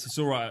near miss. It's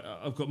all right.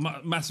 I've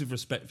got massive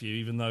respect for you,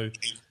 even though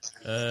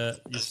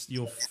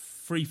you're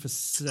 3 for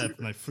 7.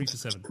 No, 3 for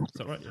 7. Is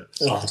that right?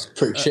 Yeah. It's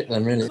pretty shit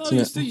then, really. No,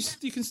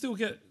 you can still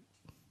get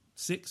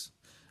 6.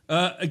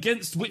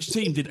 Against which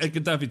team did Edgar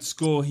David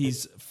score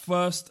his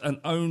first and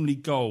only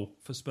goal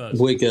for Spurs?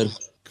 Wigan.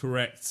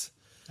 Correct.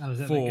 I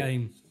was at the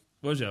game.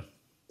 Was you?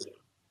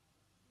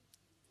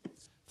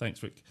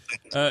 Thanks, Rick.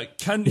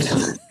 Can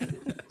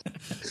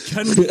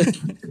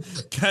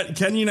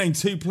you name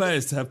 2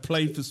 players to have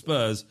played for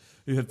Spurs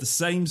who have the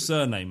same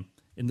surname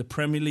in the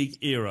Premier League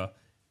era?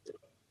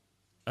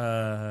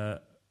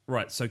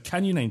 Right, so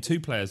can you name 2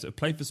 players that have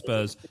played for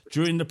Spurs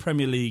during the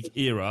Premier League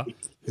era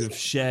who have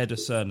shared a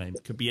surname?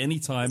 Could be any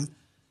time.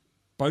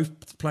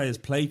 Both players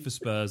played for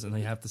Spurs and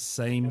they have the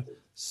same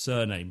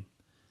surname.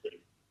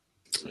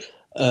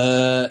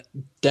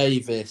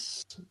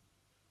 Davis.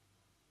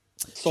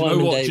 Do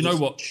you know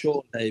what?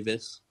 Sean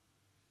Davis.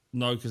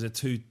 No, because they're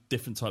 2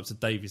 different types of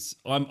Davis.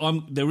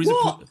 There is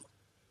well,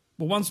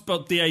 one's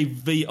spelled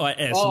Davis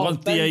and one's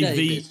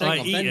Davies.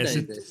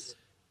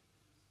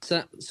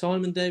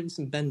 Simon Davis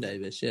and Ben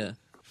Davis, yeah.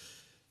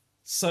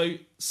 So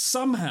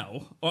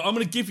somehow, I'm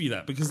going to give you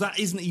that because that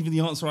isn't even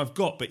the answer I've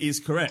got, but is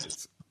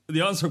correct.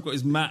 The answer I've got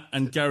is Matt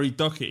and Gary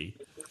Doherty.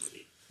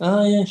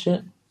 Oh, yeah,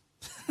 shit.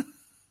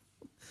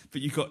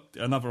 But you got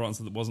another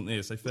answer that wasn't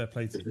there, so fair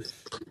play to you.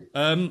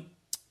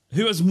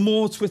 Who has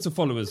more Twitter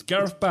followers,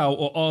 Gareth Bale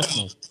or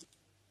Arsenal?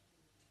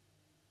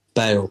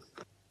 Bale.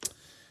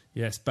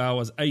 Yes, Bale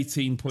has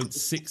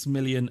 18.6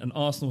 million and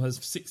Arsenal has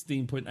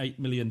 16.8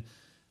 million.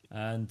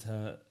 And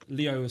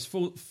Leo has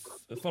followed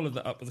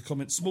that up with a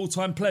comment,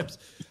 small-time plebs.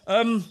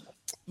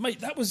 Mate,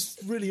 that was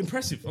really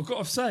impressive, I've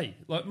got to say.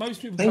 Like,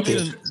 most people come in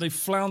and they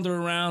flounder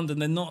around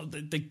and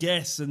they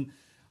guess. And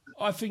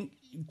I think,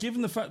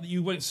 given the fact that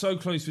you went so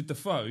close with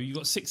Defoe, you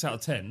got 6 out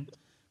of 10.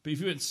 But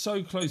if you went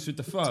so close with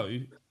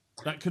Defoe,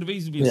 that could have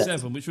easily been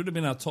 7, which would have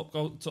been our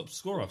top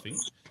score, I think.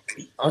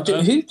 I'm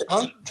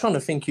trying to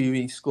think who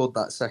he scored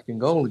that second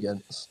goal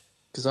against.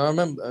 Because I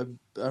remember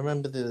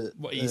the...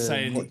 What are you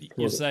saying?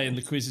 You're saying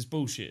the quiz is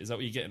bullshit? Is that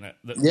what you're getting at?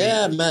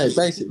 Mate,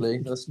 basically.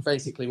 That's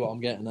basically what I'm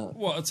getting at.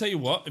 Well, I'll tell you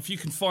what. If you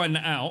can find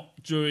that out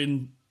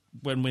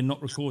when we're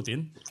not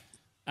recording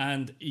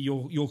and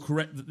you're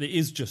correct that there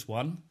is just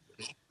 1,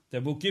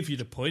 then we'll give you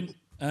the point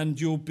and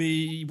you'll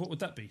be... What would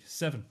that be?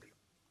 7?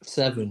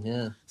 7,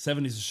 yeah.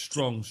 7 is a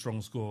strong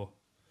score.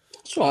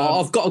 Sure,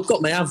 I've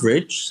got my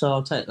average, so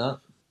I'll take that.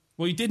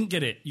 Well, you didn't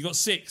get it. You got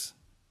 6.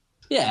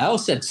 Yeah, I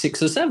said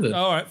 6 or 7.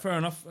 All right, fair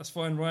enough. That's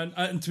fine, Ryan.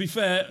 And to be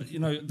fair,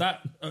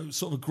 that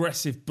sort of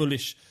aggressive,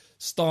 bullish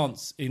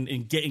stance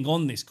in getting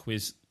on this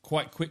quiz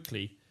quite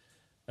quickly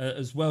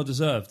is well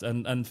deserved.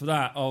 And for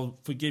that, I'll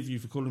forgive you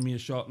for calling me a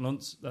sharp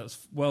nonce. That's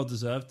well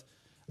deserved.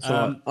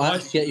 So I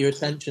had to get your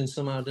attention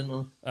somehow, didn't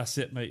I? That's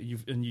it, mate. You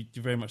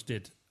very much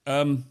did.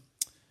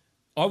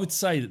 I would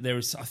say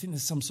that I think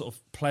there's some sort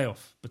of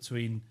playoff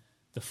between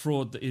the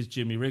fraud that is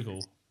Jimmy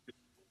Wriggle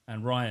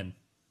and Ryan.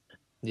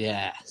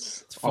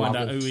 Yes. To find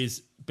out who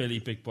is Billy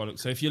Big Bollock.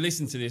 So if you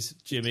listen to this,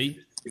 Jimmy,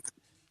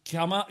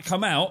 come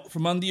out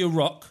from under your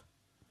rock,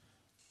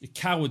 your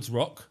coward's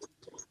rock,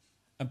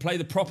 and play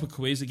the proper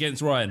quiz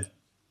against Ryan.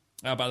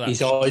 How about that?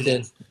 He's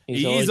hiding.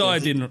 He's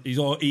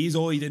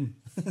hiding.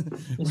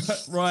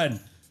 Ryan,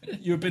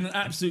 you've been an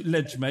absolute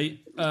ledge,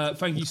 mate.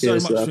 Thank you so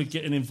much for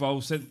getting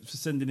involved, for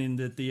sending in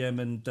the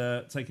DM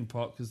and taking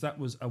part, because that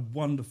was a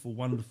wonderful,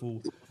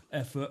 wonderful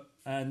effort.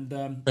 And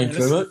thank you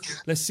very much.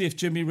 Let's see if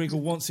Jimmy Wriggle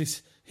wants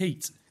his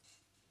heat.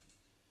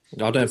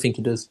 I don't think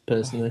he does,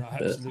 personally.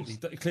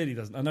 Absolutely. Clearly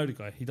doesn't. I know the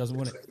guy. He doesn't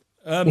want it.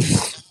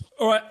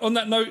 All right, on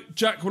that note,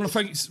 Jack, I want to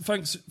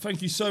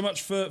thank you so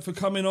much for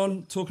coming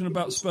on, talking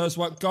about Spurs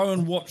Wipe. Go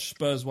and watch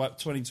Spurs Wipe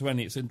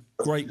 2020. It's a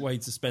great way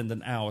to spend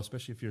an hour,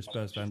 especially if you're a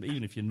Spurs fan, but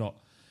even if you're not.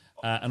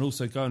 And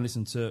also go and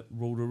listen to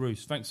Rule the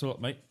Roost. Thanks a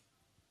lot, mate.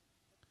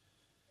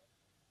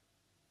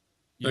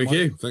 Thank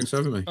you. Thanks for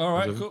having me. All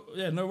right, cool.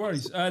 Yeah, no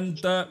worries. And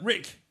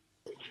Rick.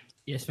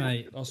 Yes,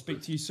 mate. I'll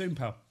speak to you soon,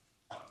 pal.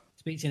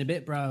 Speak to you in a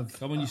bit, bruv.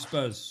 Come on, you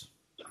Spurs.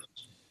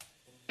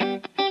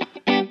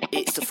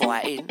 It's the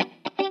fighting.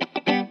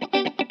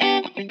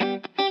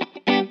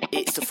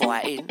 It's the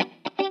fighting.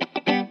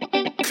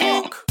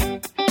 Clock.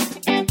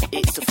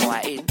 It's the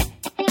fighting.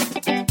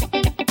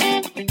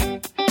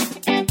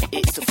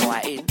 It's the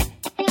fighting.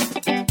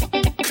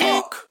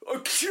 Clock.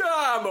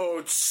 Come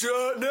on,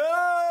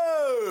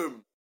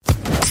 Tottenham.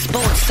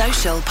 Sports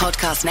Social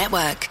Podcast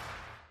Network.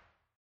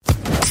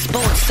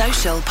 Sports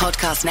Social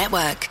Podcast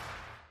Network.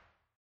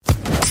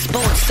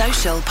 Sports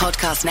Social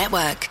Podcast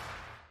Network.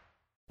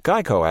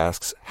 Geico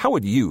asks, how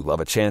would you love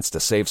a chance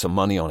to save some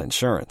money on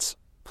insurance?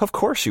 Of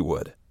course you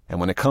would. And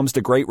when it comes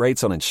to great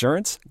rates on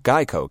insurance,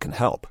 Geico can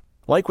help.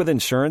 Like with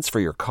insurance for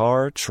your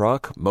car,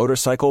 truck,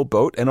 motorcycle,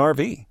 boat, and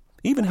RV.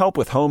 Even help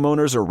with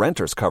homeowners or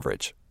renters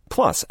coverage.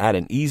 Plus, add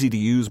an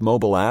easy-to-use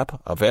mobile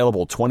app,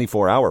 available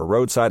 24-hour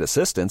roadside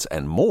assistance,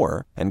 and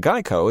more, and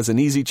Geico is an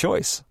easy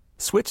choice.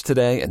 Switch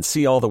today and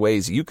see all the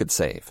ways you could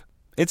save.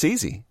 It's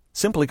easy.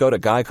 Simply go to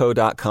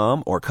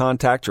geico.com or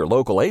contact your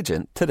local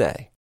agent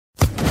today.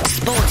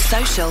 Sports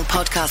Social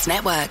Podcast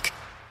Network.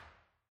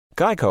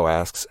 Geico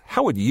asks,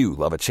 how would you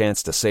love a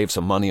chance to save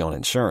some money on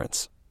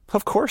insurance?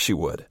 Of course you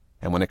would.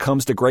 And when it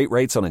comes to great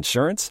rates on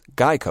insurance,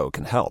 Geico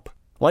can help.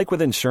 Like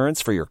with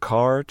insurance for your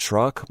car,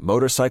 truck,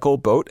 motorcycle,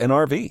 boat, and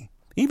RV.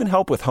 Even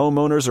help with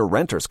homeowners or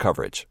renters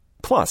coverage.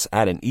 Plus,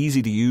 add an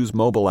easy-to-use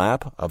mobile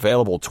app,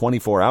 available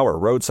 24-hour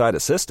roadside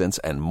assistance,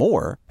 and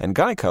more, and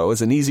Geico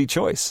is an easy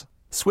choice.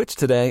 Switch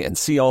today and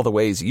see all the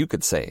ways you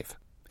could save.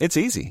 It's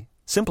easy.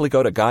 Simply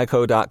go to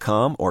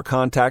geico.com or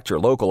contact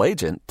your local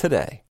agent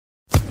today.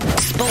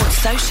 Sports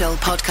Social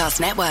Podcast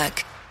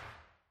Network.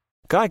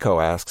 Geico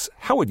asks,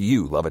 how would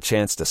you love a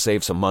chance to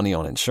save some money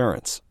on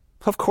insurance?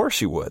 Of course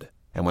you would.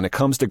 And when it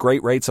comes to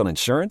great rates on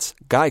insurance,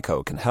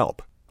 Geico can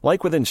help.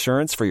 Like with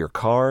insurance for your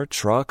car,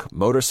 truck,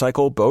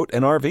 motorcycle, boat,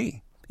 and RV.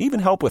 Even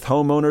help with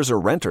homeowners or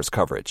renters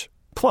coverage.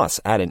 Plus,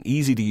 add an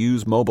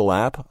easy-to-use mobile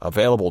app,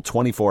 available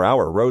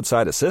 24-hour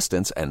roadside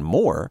assistance, and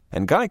more,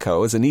 and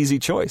Geico is an easy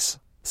choice.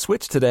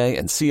 Switch today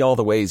and see all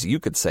the ways you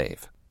could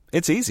save.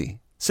 It's easy.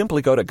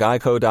 Simply go to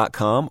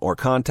geico.com or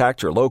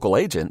contact your local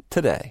agent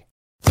today.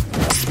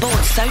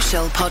 Sports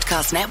Social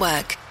Podcast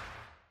Network.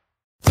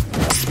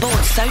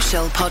 Sports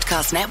Social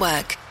Podcast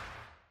Network.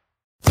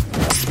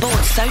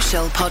 Sports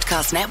Social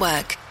Podcast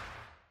Network.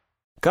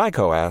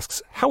 Geico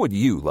asks, how would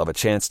you love a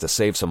chance to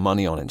save some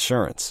money on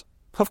insurance?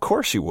 Of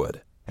course you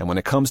would. And when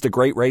it comes to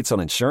great rates on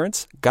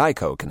insurance,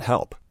 Geico can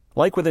help.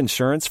 Like with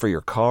insurance for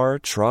your car,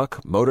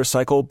 truck,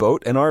 motorcycle,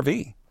 boat, and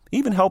RV.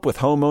 Even help with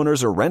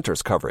homeowners or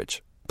renters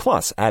coverage.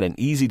 Plus, add an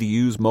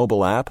easy-to-use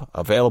mobile app,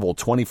 available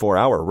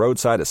 24-hour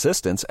roadside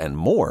assistance, and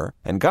more,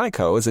 and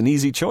Geico is an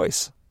easy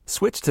choice.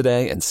 Switch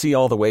today and see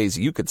all the ways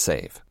you could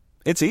save.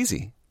 It's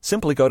easy.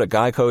 Simply go to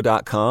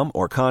geico.com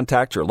or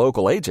contact your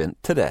local agent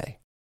today.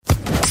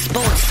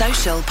 Sports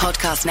Social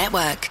Podcast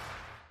Network.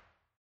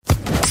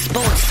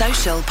 Sports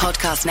Social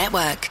Podcast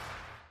Network.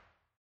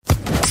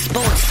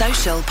 Sports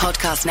Social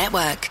Podcast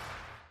Network.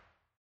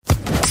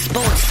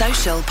 Sports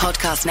Social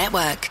Podcast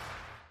Network.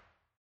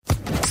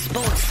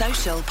 Sports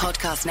Social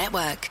Podcast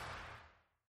Network.